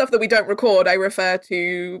 Even stuff that we don't record, I refer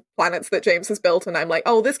to planets that James has built, and I'm like,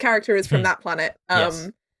 oh, this character is from that planet.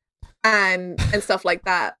 Yes. and stuff like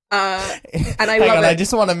that. And I Hang love on, it. I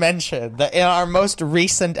just want to mention that in our most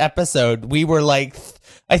recent episode, we were like,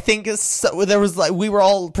 I think there was like, we were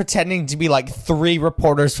all pretending to be like 3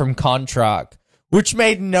 reporters from Contract, which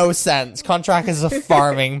made no sense. Contract is a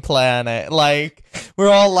farming planet. Like, we're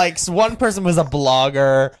all like, so one person was a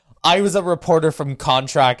blogger, I was a reporter from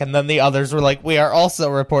Contract, and then the others were like, we are also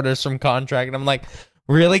reporters from Contract. And I'm like,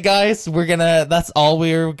 really, guys? That's all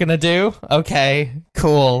we're gonna do? Okay,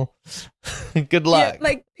 cool. Good luck. Yeah,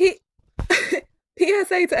 like,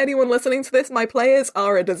 PSA to anyone listening to this, my players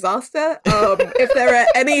are a disaster. If there are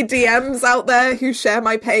any DMs out there who share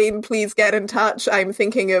my pain, please get in touch. I'm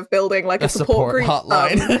thinking of building like a support group.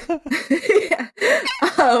 Hotline.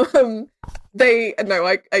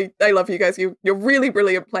 I love you guys. You're really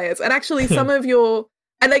brilliant players. And actually some of your,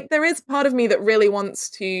 and like there is part of me that really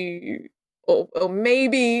wants to, or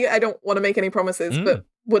maybe I don't want to make any promises, but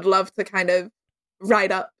would love to kind of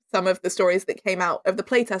write up some of the stories that came out of the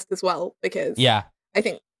playtest as well, because yeah, I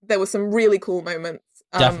think there were some really cool moments.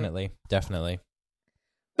 Definitely.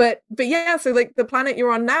 But yeah, so like the planet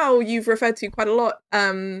you're on now, you've referred to quite a lot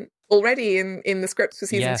already in the scripts for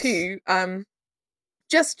season 2.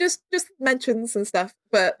 Just mentions and stuff,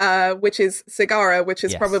 but which is Sagara, which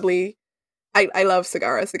is probably I love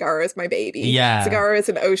Sagara. Sagara is my baby. Yeah, Sagara is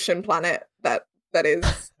an ocean planet that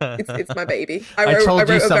is it's my baby. I wrote a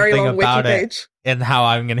very long wiki page and how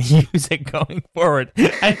I'm going to use it going forward,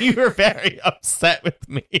 and you were very upset with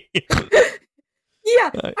me. Yeah,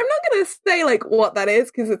 I'm not going to say like what that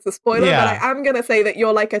is because it's a spoiler, but I am going to say that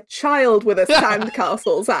you're like a child with a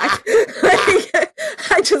sandcastle, Zach.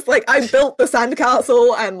 I built the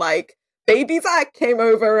sandcastle and like baby Zach came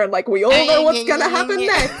over and like we all know what's going to happen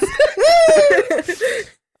next.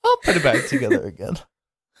 I'll put it back together again.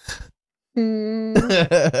 I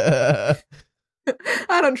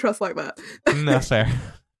don't trust like that. No, fair.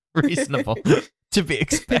 Reasonable. To be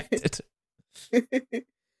expected.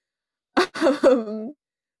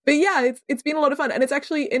 But yeah, it's been a lot of fun, and it's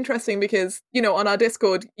actually interesting because, you know, on our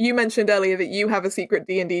Discord, you mentioned earlier that you have a secret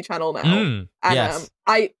D&D channel now, and yes.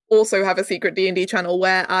 I also have a secret D&D channel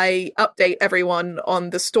where I update everyone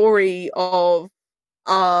on the story of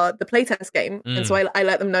the playtest game, and so I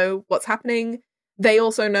let them know what's happening. They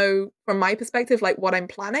also know from my perspective like what I'm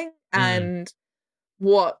planning and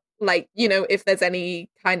what, like, you know, if there's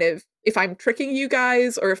any kind of, if I'm tricking you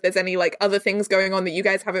guys or if there's any like other things going on that you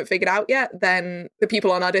guys haven't figured out yet, then the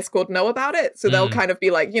people on our Discord know about it. So they'll kind of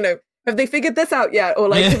be like, you know, have they figured this out yet? Or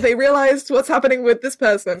like, have they realized what's happening with this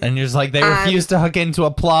person? And you're just like, they refuse to hook into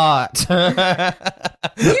a plot.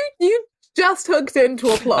 you just hooked into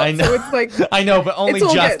a plot. I know. So it's like, I know, but only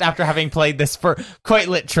just good. after having played this for quite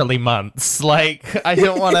literally months. Like, I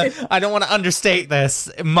don't want to understate this.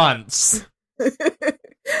 Months.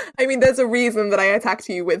 I mean, there's a reason that I attacked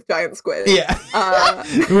you with giant squid. Yeah.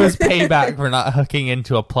 It was payback for not hooking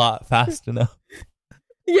into a plot fast enough.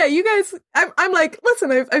 Yeah, you guys, I'm like,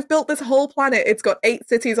 listen, I've built this whole planet. It's got 8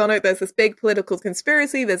 cities on it. There's this big political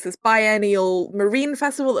conspiracy. There's this biennial marine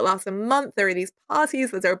festival that lasts a month. There are these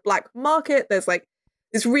parties. There's a black market. There's like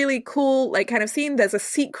this really cool, like, kind of scene. There's a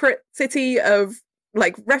secret city of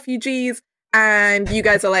like refugees. And you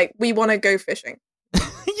guys are like, we want to go fishing.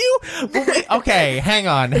 Okay, hang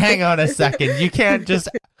on a second. You can't just,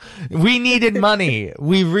 we needed money.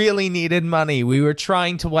 We really needed money. We were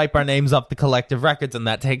trying to wipe our names off the collective records, and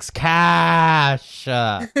that takes cash.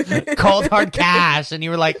 Cold hard cash. And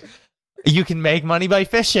you were like, you can make money by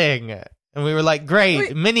fishing. And we were like,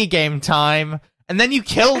 great, mini game time. And then you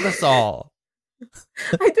killed us all.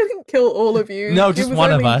 I didn't kill all of you. No, just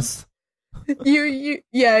one of us. You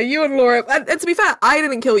and Laura. And to be fair, I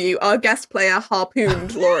didn't kill you. Our guest player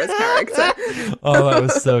harpooned Laura's character. Oh, that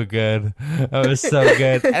was so good. That was so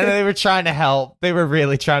good. And they were trying to help. They were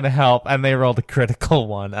really trying to help, and they rolled a critical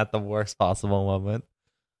one at the worst possible moment.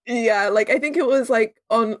 Yeah, like, I think it was, like,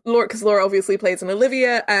 on Laura, because Laura obviously plays an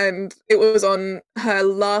Olivia, and it was on her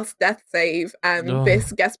last death save, and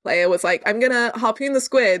this guest player was like, I'm gonna harpoon the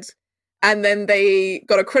squid, and then they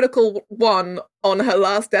got a critical one on her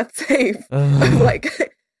last death save.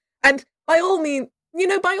 Like, and by all means, you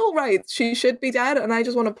know, by all rights, she should be dead, and I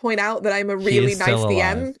just want to point out that I'm a really nice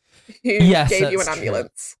DM who gave you an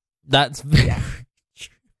ambulance. True. That's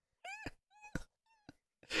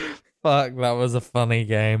fuck, that was a funny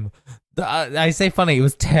game. I say funny, it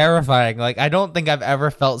was terrifying. Like, I don't think I've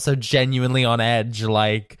ever felt so genuinely on edge,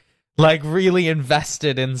 like really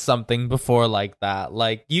invested in something before like that.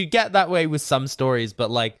 Like, you get that way with some stories, but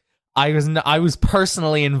like, I was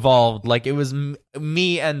personally involved. Like, it was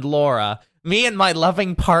me and Laura, me and my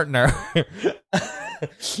loving partner.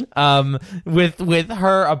 with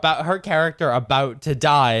her character about to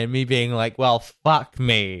die and me being like, well, fuck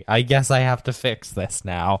me, I guess I have to fix this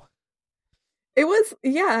now. It was,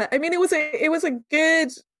 yeah, I mean, it was a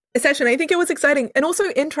good session. I think it was exciting and also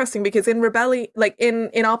interesting because in Rebellion, like in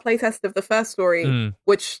our playtest of the first story,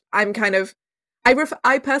 which I'm kind of,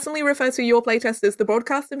 I personally refer to your playtest as the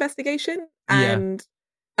broadcast investigation, and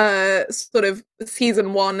sort of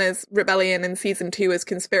season 1 as Rebellion and season 2 as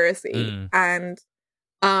Conspiracy. And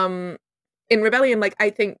in Rebellion, like, I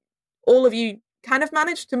think all of you kind of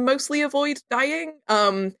managed to mostly avoid dying.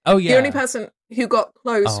 The only person who got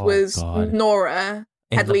close was Nora,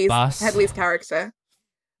 Headley's character.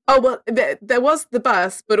 Oh well, there was the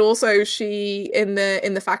bus, but also she in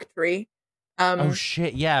the factory. Oh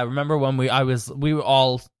shit! Yeah, remember when we were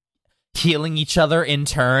all healing each other in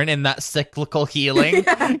turn in that cyclical healing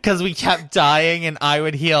because we kept dying, and I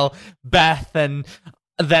would heal Beth, and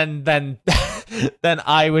then then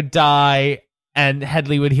I would die, and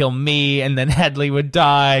Headley would heal me, and then Headley would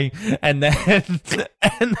die, and then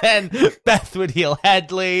Beth would heal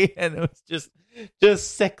Headley, and it was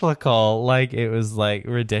just cyclical. Like, it was like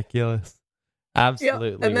ridiculous,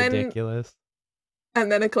 absolutely ridiculous. And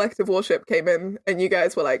then a collective warship came in, and you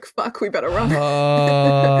guys were like, "Fuck, we better run."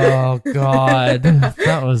 Oh god,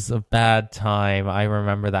 that was a bad time. I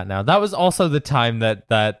remember that now. That was also the time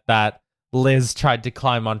that Liz tried to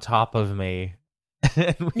climb on top of me.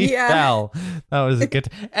 And we fell. That was a good.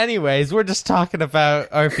 Anyways, we're just talking about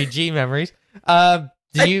RPG memories. Do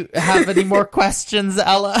you have any more questions,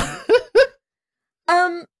 Ella?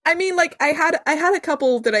 I mean, like, I had a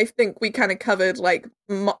couple that I think we kind of covered, like,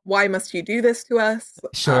 why must you do this to us?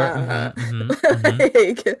 Sure.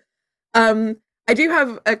 Like, I do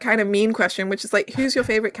have a kind of mean question, which is like, who's your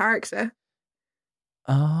favorite character?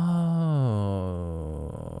 I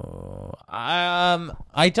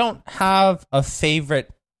don't have a favorite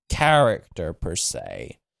character per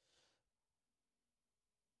se,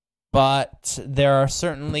 but there are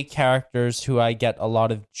certainly characters who I get a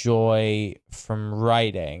lot of joy from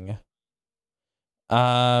writing.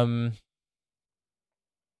 I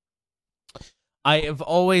have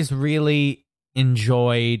always really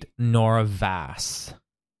enjoyed Nora Vass.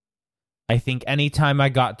 I think anytime I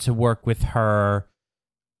got to work with her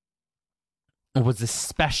was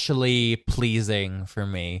especially pleasing for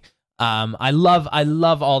me. I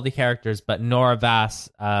love all the characters, but Nora Vass,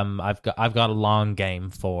 I've got a long game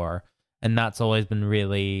for, and that's always been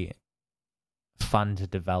really fun to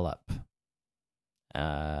develop.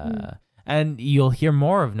 And you'll hear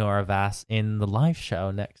more of Nora Vass in the live show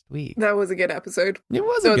next week. That was a good episode. It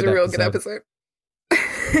was a real good episode.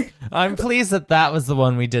 I'm pleased that was the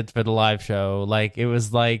one we did for the live show. Like, it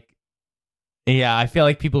was like, yeah, I feel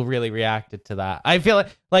like people really reacted to that. I feel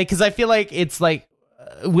like because I feel like it's like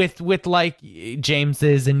with like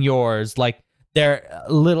James's and yours, like they're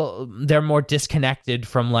more disconnected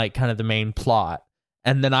from like kind of the main plot,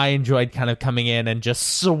 and then I enjoyed kind of coming in and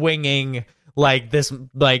just swinging like this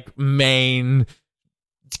like main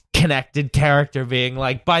connected character being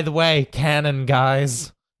like, by the way, canon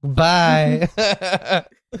guys, bye.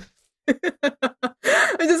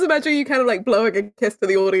 I just imagine you kind of like blowing a kiss to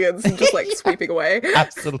the audience and just like sweeping away.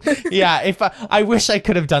 Absolutely. Yeah, if I wish I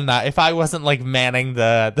could have done that. If I wasn't like manning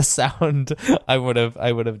the sound, I would have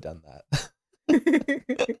done that.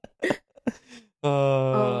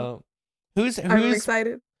 I'm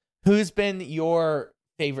excited. Who's been your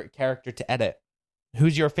favorite character to edit?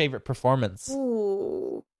 Who's your favorite performance?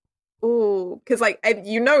 Ooh, because like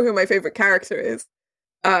you know who my favorite character is.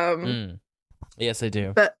 Yes, I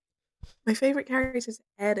do. But my favorite character to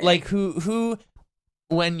edit. Like who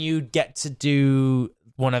when you get to do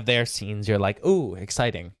one of their scenes, you're like, ooh,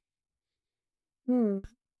 exciting. Kind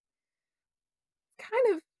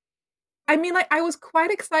of. I mean, like, I was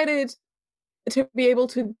quite excited to be able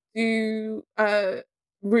to do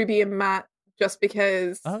Ruby and Matt just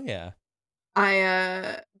because. Oh yeah.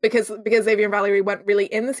 Because Xavier and Valerie weren't really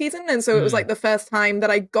in the season, and so it was like the first time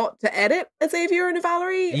that I got to edit a Xavier and a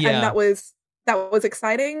Valerie, and that was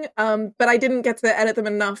exciting. But I didn't get to edit them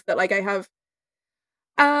enough that like I have.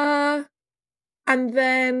 And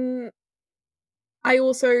then I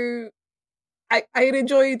also I'd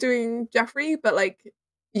enjoy doing Jeffrey, but like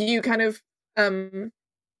you kind of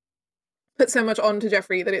put so much onto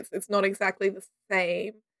Jeffrey that it's not exactly the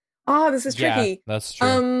same. This is tricky. Yeah, that's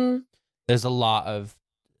true. There's a lot of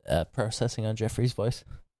processing on Jeffrey's voice.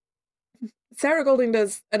 Sarah Golding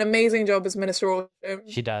does an amazing job as Minister Orcham.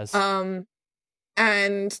 She does. And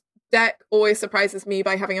Dec always surprises me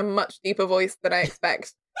by having a much deeper voice than I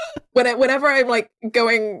expect. Whenever I'm like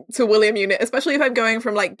going to William unit, especially if I'm going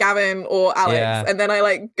from like Gavin or Alex, and then I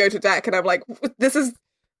like go to Dec and I'm like, this is,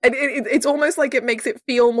 it's almost like it makes it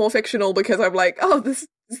feel more fictional because I'm like, oh, this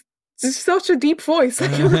is such a deep voice.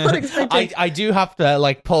 Like, I'm not expecting. I do have to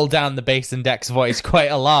like pull down the bass in Dec's voice quite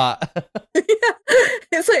a lot. Yeah,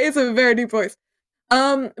 it's a very deep voice.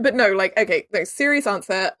 But no, like, okay, no, serious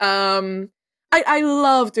answer. I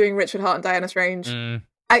love doing Richard Hart and Diana Strange.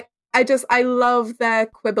 I love their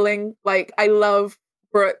quibbling. Like, I love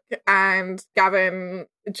Brooke and Gavin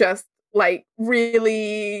just like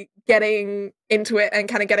really getting into it and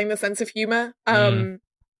kind of getting the sense of humor. And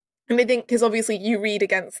I think because obviously you read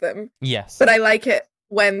against them. Yes. But I like it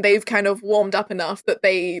when they've kind of warmed up enough that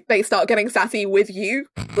they start getting sassy with you.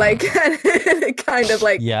 Like, kind of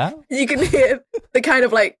like, you can hear the kind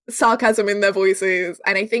of like sarcasm in their voices.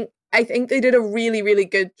 And I think they did a really, really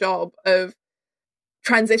good job of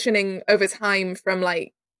transitioning over time from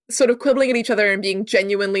like sort of quibbling at each other and being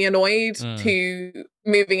genuinely annoyed to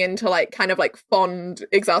moving into like kind of like fond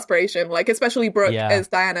exasperation. Like, especially Brooke as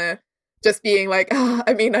Diana just being like, oh,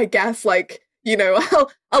 I mean, I guess like, you know,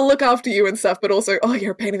 I'll look after you and stuff, but also, oh,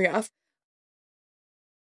 you're a pain in the ass.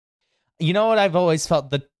 You know what I've always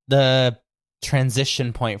felt the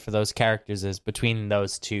transition point for those characters is between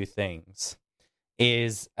those two things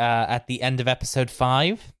is at the end of episode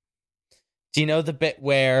 5. Do you know the bit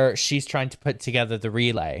where she's trying to put together the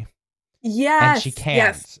relay? Yes. And she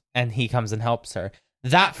can't, and he comes and helps her.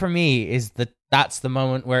 That for me is that's the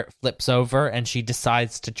moment where it flips over and she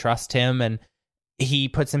decides to trust him, and he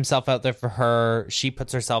puts himself out there for her, she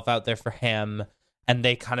puts herself out there for him, and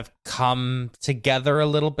they kind of come together a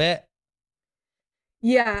little bit.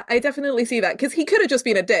 Yeah, I definitely see that, because he could have just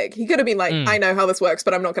been a dick. He could have been like, I know how this works,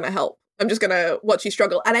 but I'm not going to help. I'm just going to watch you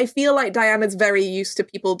struggle. And I feel like Diana's very used to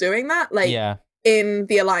people doing that. Like, in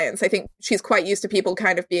the Alliance, I think she's quite used to people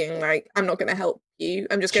kind of being like, I'm not going to help you.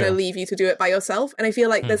 I'm just going to leave you to do it by yourself. And I feel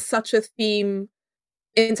like there's such a theme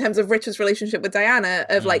in terms of Richard's relationship with Diana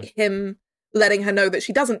of like him letting her know that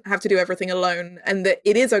she doesn't have to do everything alone and that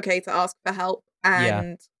it is okay to ask for help.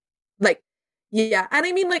 And and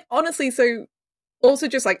I mean, like, honestly, so also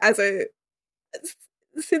just like as a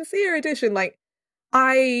sincere addition, like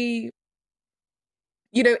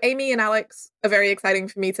you know, Amy and Alex are very exciting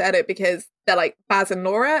for me to edit because they're like Baz and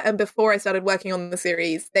Nora. And before I started working on the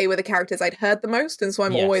series, they were the characters I'd heard the most. And so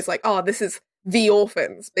I'm always like, oh, this is the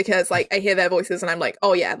Orphans, because like I hear their voices and I'm like,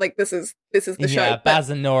 oh yeah, like this is the show. Yeah, Baz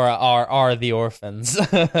and Nora are the Orphans.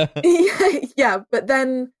 yeah. But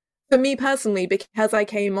then for me personally, because I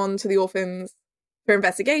came on to the Orphans for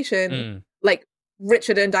investigation, like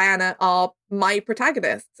Richard and Diana are my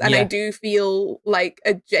protagonists. And I do feel like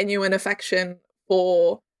a genuine affection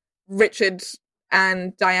for Richard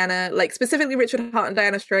and Diana, like specifically Richard Hart and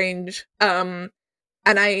Diana Strange. And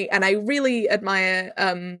I really admire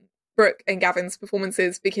Brooke and Gavin's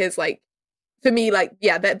performances because, like, for me, like,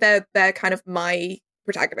 yeah, they're kind of my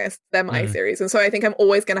protagonists. They're my series. And so I think I'm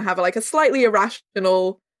always going to have like a slightly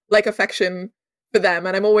irrational like affection for them.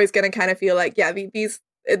 And I'm always going to kind of feel like, yeah, this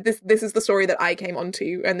is the story that I came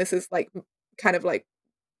onto, and this is like kind of like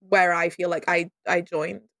where I feel like I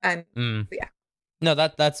joined. And yeah. No,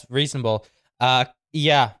 that's reasonable. I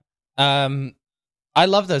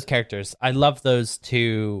love those characters. I love those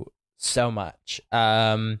two so much.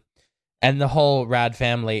 And the whole Rad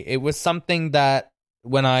family. It was something that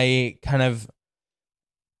when I kind of,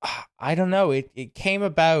 I don't know, it came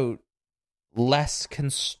about less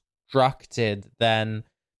constructed than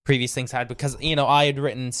previous things had, because, you know, I had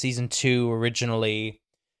written season 2 originally,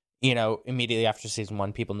 you know, immediately after season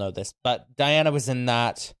 1. People know this, but Diana was in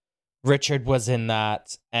that. Richard was in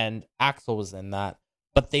that, and Axel was in that,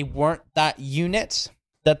 but they weren't that unit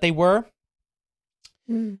that they were.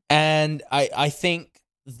 And I think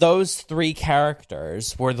those 3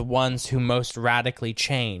 characters were the ones who most radically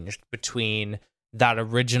changed between that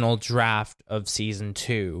original draft of season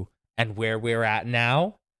 2 and where we're at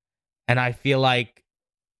now. And I feel like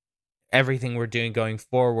everything we're doing going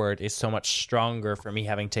forward is so much stronger for me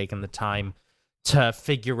having taken the time to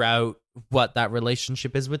figure out what that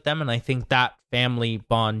relationship is with them. And I think that family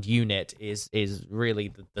bond unit is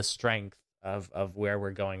really the strength of where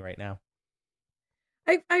we're going right now.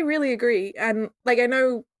 I really agree. And like, I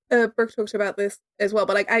know Brooke talked about this as well,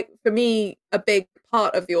 but like for me, a big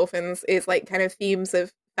part of The Orphans is like kind of themes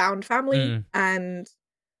of found family and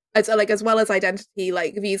as well as identity,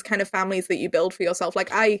 like these kind of families that you build for yourself. Like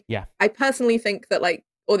I personally think that like,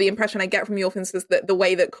 or the impression I get from The Orphans is that the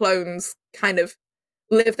way that clones kind of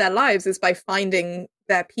live their lives is by finding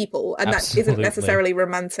their people, and that isn't necessarily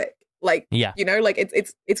romantic. Like, Yeah. you know, like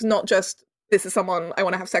it's not just this is someone I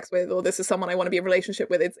want to have sex with, or this is someone I want to be in a relationship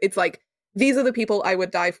with. It's like, these are the people I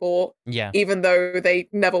would die for, Yeah. even though they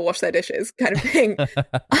never wash their dishes, kind of thing.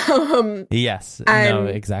 Yes. and- No,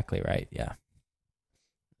 exactly right. Yeah.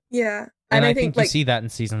 Yeah. And I think think you like, see that in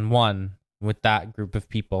season 1 with that group of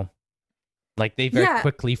people. Like, they very Yeah.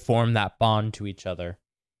 quickly form that bond to each other.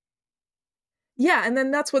 yeah, and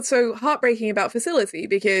then that's what's so heartbreaking about Facility,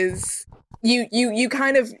 because you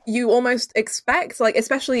almost expect, like,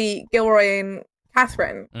 especially Gilroy and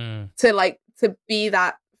Catherine to be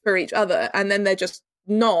that for each other, and then they're just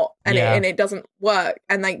not, and Yeah. it doesn't work,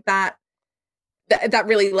 and like that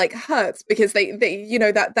really like hurts, because they you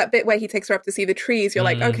know, that bit where he takes her up to see the trees, you're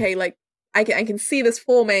like, okay, like I can see this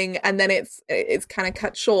forming, and then it's kind of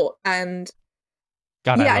cut short. And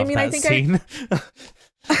God, yeah, I love that I think scene.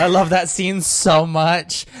 I love that scene so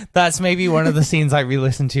much. That's maybe one of the scenes I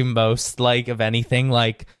re-listen to most, like, of anything.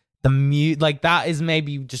 Like, like, that is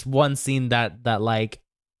maybe just one scene that like,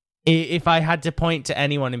 if I had to point to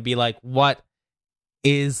anyone and be like, what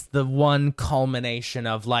is the one culmination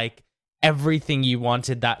of, like, everything you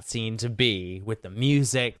wanted that scene to be, with the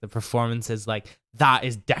music, the performances, like, that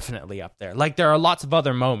is definitely up there. Like, there are lots of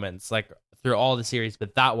other moments, like, through all the series,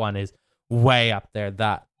 but that one is way up there.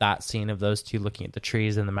 That scene of those two looking at the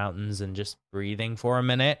trees and the mountains and just breathing for a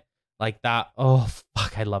minute, like that. Oh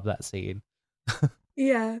fuck, I love that scene.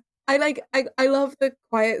 yeah, I love the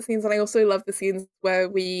quiet scenes, and I also love the scenes where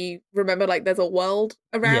we remember, like, there's a world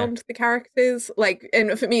around the characters. Like,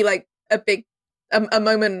 and for me, like, a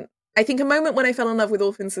moment, I think a moment when I fell in love with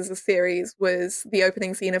Orphans as a series was the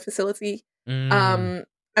opening scene of Facility, and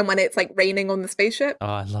when it's like raining on the spaceship. Oh,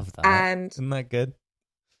 I love that. And isn't that good?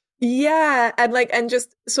 yeah, and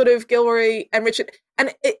just sort of Gilroy and Richard,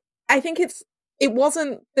 and I think it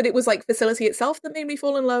wasn't that it was like Facility itself that made me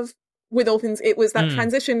fall in love with Orphans. It was that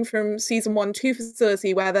transition from season 1 to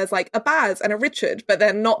Facility, where there's like a Baz and a Richard, but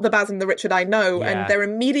they're not the Baz and the Richard I know, and they're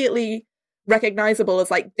immediately recognizable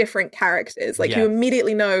as like different characters. Like, you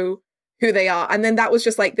immediately know who they are. And then that was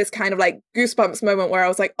just like this kind of like goosebumps moment where I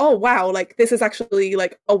was like, oh wow, like, this is actually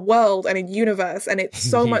like a world and a universe, and it's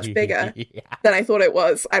so much bigger than I thought it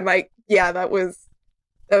was. And like, yeah, that was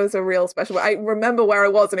a real special. I remember where I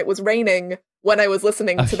was, and it was raining when I was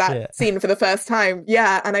listening to that scene for the first time.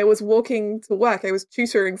 Yeah, and I was walking to work. I was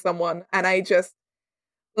tutoring someone, and I just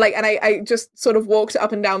like, and I just sort of walked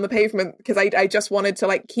up and down the pavement, because I just wanted to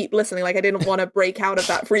like keep listening. Like, I didn't want to break out of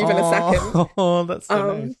that for even a second. Oh, that's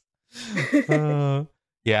so nice.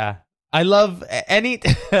 Yeah, I love any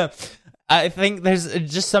I think there's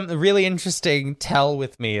just something really interesting tell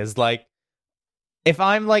with me is like, if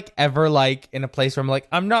I'm like ever like in a place where I'm like,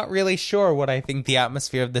 I'm not really sure what I think the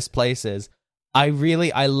atmosphere of this place is, I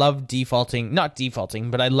love not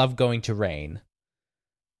defaulting, but I love going to rain.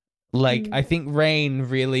 Like, I think rain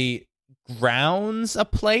really grounds a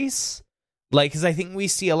place. Like, because I think we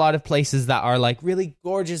see a lot of places that are like really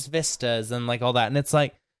gorgeous vistas and like all that, and it's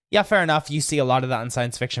like, yeah, fair enough, you see a lot of that in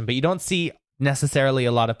science fiction, but you don't see necessarily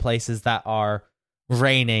a lot of places that are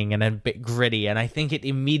raining and a bit gritty, and I think it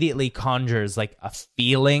immediately conjures like a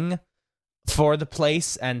feeling for the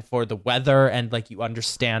place and for the weather, and like you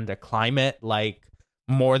understand the climate like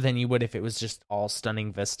more than you would if it was just all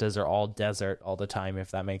stunning vistas or all desert all the time,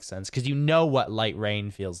 if that makes sense, because you know what light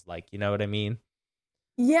rain feels like, you know what I mean?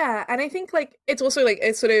 Yeah, and I think like it's also like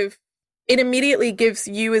it immediately gives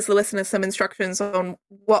you as the listener some instructions on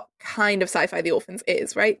what kind of sci-fi The Orphans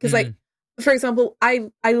is, right? Because like, for example,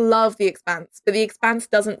 I love The Expanse, but The Expanse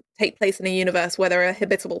doesn't take place in a universe where there are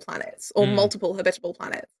habitable planets or multiple habitable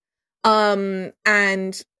planets.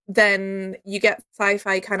 And then you get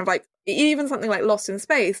sci-fi kind of like even something like Lost in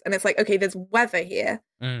Space, and it's like, okay, there's weather here.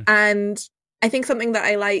 And I think something that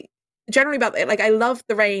I like generally about it, like, I love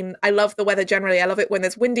the rain, I love the weather generally, I love it when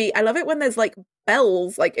there's windy, I love it when there's like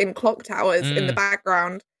bells like in clock towers in the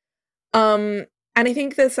background. And I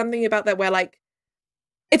think there's something about that where like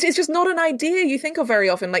it's just not an idea you think of very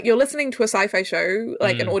often. Like, you're listening to a sci-fi show,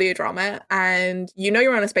 like an audio drama, and you know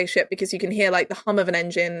you're on a spaceship because you can hear like the hum of an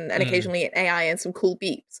engine and occasionally an AI and some cool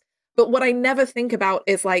beeps. But what I never think about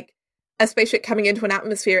is like a spaceship coming into an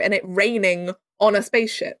atmosphere and it raining on a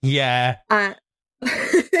spaceship. Yeah. And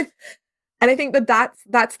I think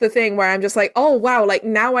that's the thing where I'm just like, oh wow, like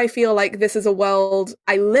now I feel like this is a world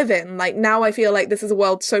I live in. Like now I feel like this is a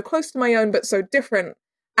world so close to my own but so different.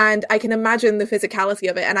 And I can imagine the physicality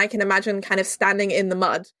of it, and I can imagine kind of standing in the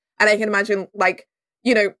mud, and I can imagine like,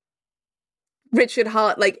 you know, Richard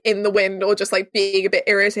Hart like in the wind, or just like being a bit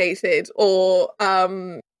irritated, or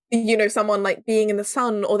you know, someone like being in the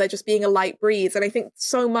sun, or there just being a light breeze. And I think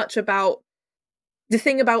so much about the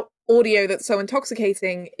thing about audio that's so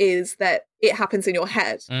intoxicating is that it happens in your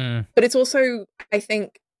head. But it's also, I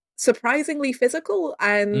think, surprisingly physical.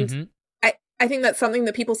 And I think that's something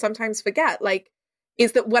that people sometimes forget, like,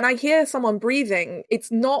 is that when I hear someone breathing,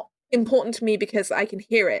 it's not important to me because I can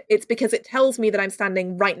hear it. It's because it tells me that I'm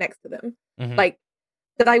standing right next to them. Like,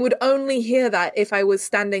 that I would only hear that if I was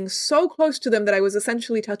standing so close to them that I was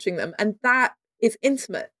essentially touching them. And that is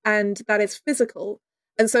intimate and that is physical.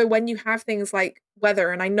 And so when you have things like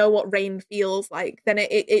weather and I know what rain feels like, then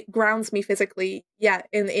it grounds me physically,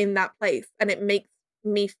 in that place. And it makes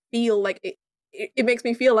me feel like it makes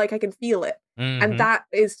me feel like I can feel it. And that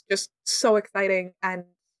is just so exciting and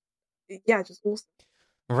just awesome.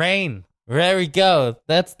 Rain. There we go.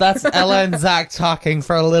 That's Ella and Zach talking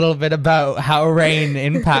for a little bit about how rain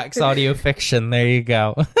impacts audio fiction. There you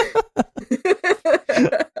go.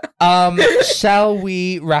 Shall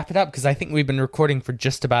we wrap it up? Because I think we've been recording for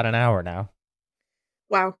just about an hour now.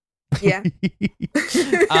 Wow. Yeah.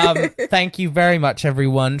 Thank you very much,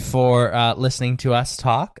 everyone, for listening to us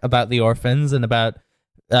talk about the orphans and about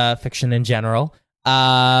fiction in general.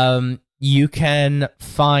 You can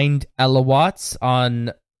find Ella Watts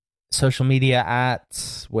on social media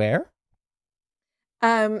at where?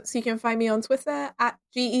 So you can find me on Twitter at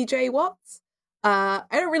GEJ Watts. I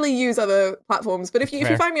don't really use other platforms, but if you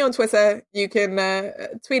find me on Twitter, you can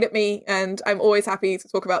tweet at me, and I'm always happy to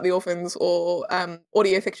talk about the orphans or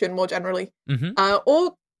audio fiction more generally.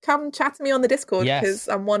 Or come chat to me on the Discord, because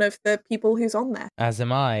I'm one of the people who's on there. As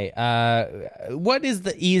am I. What is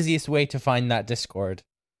the easiest way to find that Discord?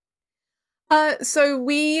 So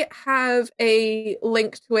we have a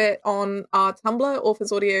link to it on our Tumblr,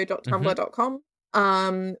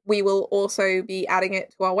 orphansaudio.tumblr.com. We will also be adding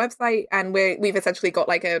it to our website, and we've essentially got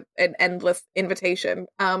like an endless invitation.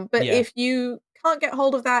 But if you can't get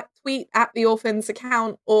hold of that, tweet at the Orphans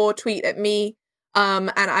account or tweet at me,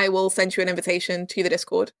 and I will send you an invitation to the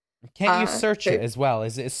Discord. Can't you search it as well?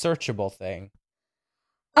 Is it a searchable thing?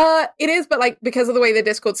 It is, but like because of the way the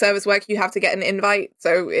Discord servers work, you have to get an invite,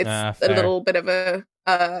 so it's a little bit of a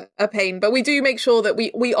pain. But we do make sure that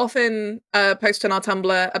we often post on our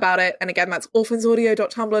Tumblr about it, and again, that's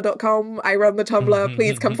orphansaudio.tumblr.com. I run the Tumblr.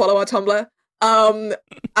 Please come follow our Tumblr. And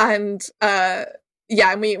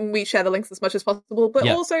we share the links as much as possible, but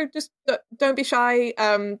also just don't be shy.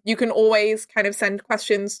 You can always kind of send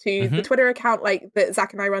questions to the Twitter account, like that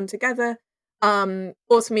Zach and I run together.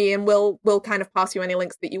 Or to me, and we'll kind of pass you any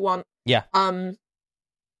links that you want. If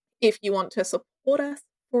you want to support us,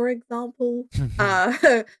 for example,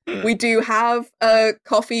 we do have a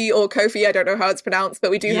Ko-fi or Ko-fi, I don't know how it's pronounced,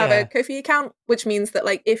 but we do have a Ko-fi account, which means that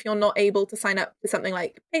like if you're not able to sign up to something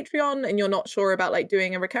like Patreon and you're not sure about like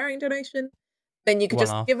doing a recurring donation, then you could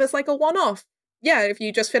just give us like a one-off. If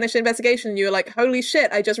you just finished investigation and you're like, holy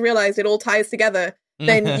shit, I just realized it all ties together,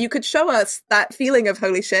 then you could show us that feeling of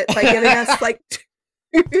holy shit by giving us like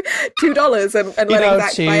 $2 and letting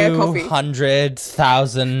Zach buy a coffee.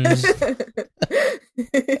 200,000.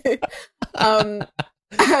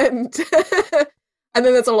 And then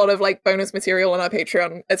there's a lot of like bonus material on our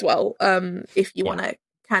Patreon as well. If you want to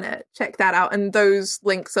kind of check that out, and those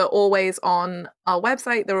links are always on our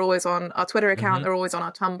website. They're always on our Twitter account. They're always on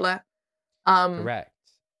our Tumblr. Correct.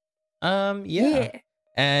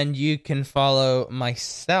 And you can follow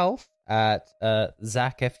myself at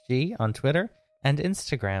ZachFG on Twitter and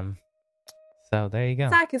Instagram. So there you go.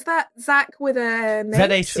 Zach, is that Zach with a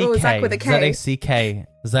H Z-A-C-K. or Zach with a K? Z-A-C-K.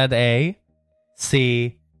 Z-A-C-K.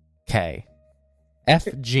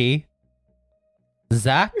 F-G.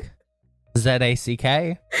 Zach.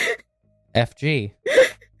 Z-A-C-K. F-G.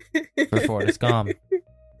 For Fortis.com.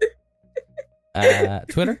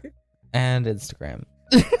 Twitter and Instagram.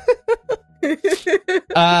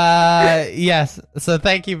 Yes, so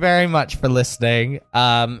thank you very much for listening,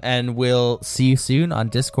 and we'll see you soon on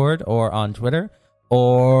Discord or on Twitter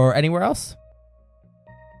or anywhere else.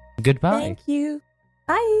 Goodbye. Thank you.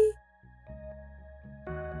 Bye.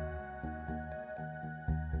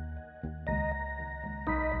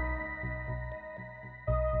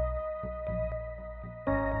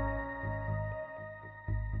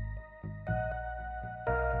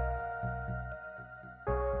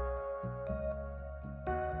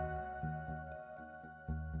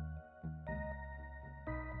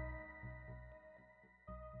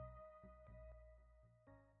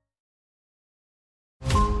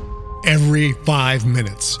 Every 5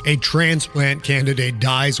 minutes, a transplant candidate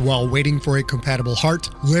dies while waiting for a compatible heart,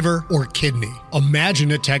 liver, or kidney.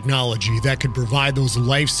 Imagine a technology that could provide those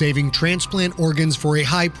life-saving transplant organs for a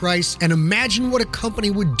high price, and imagine what a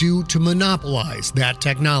company would do to monopolize that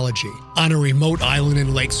technology. On a remote island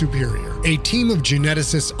in Lake Superior, a team of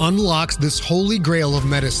geneticists unlocks this holy grail of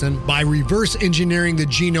medicine by reverse engineering the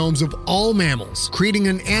genomes of all mammals, creating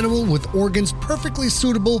an animal with organs perfectly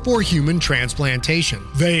suitable for human transplantation.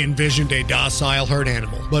 They envisioned a docile herd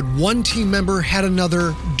animal, but one team member had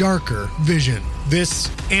another, darker vision.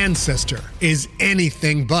 This ancestor is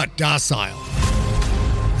anything but docile.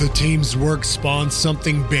 The team's work spawned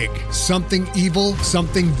something big, something evil,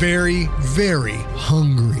 something very, very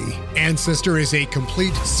hungry. Ancestor is a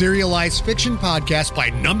complete serialized fiction podcast by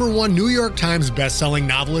 #1 New York Times bestselling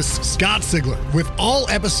novelist Scott Sigler, with all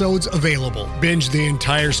episodes available. Binge the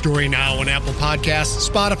entire story now on Apple Podcasts,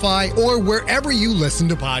 Spotify, or wherever you listen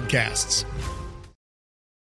to podcasts.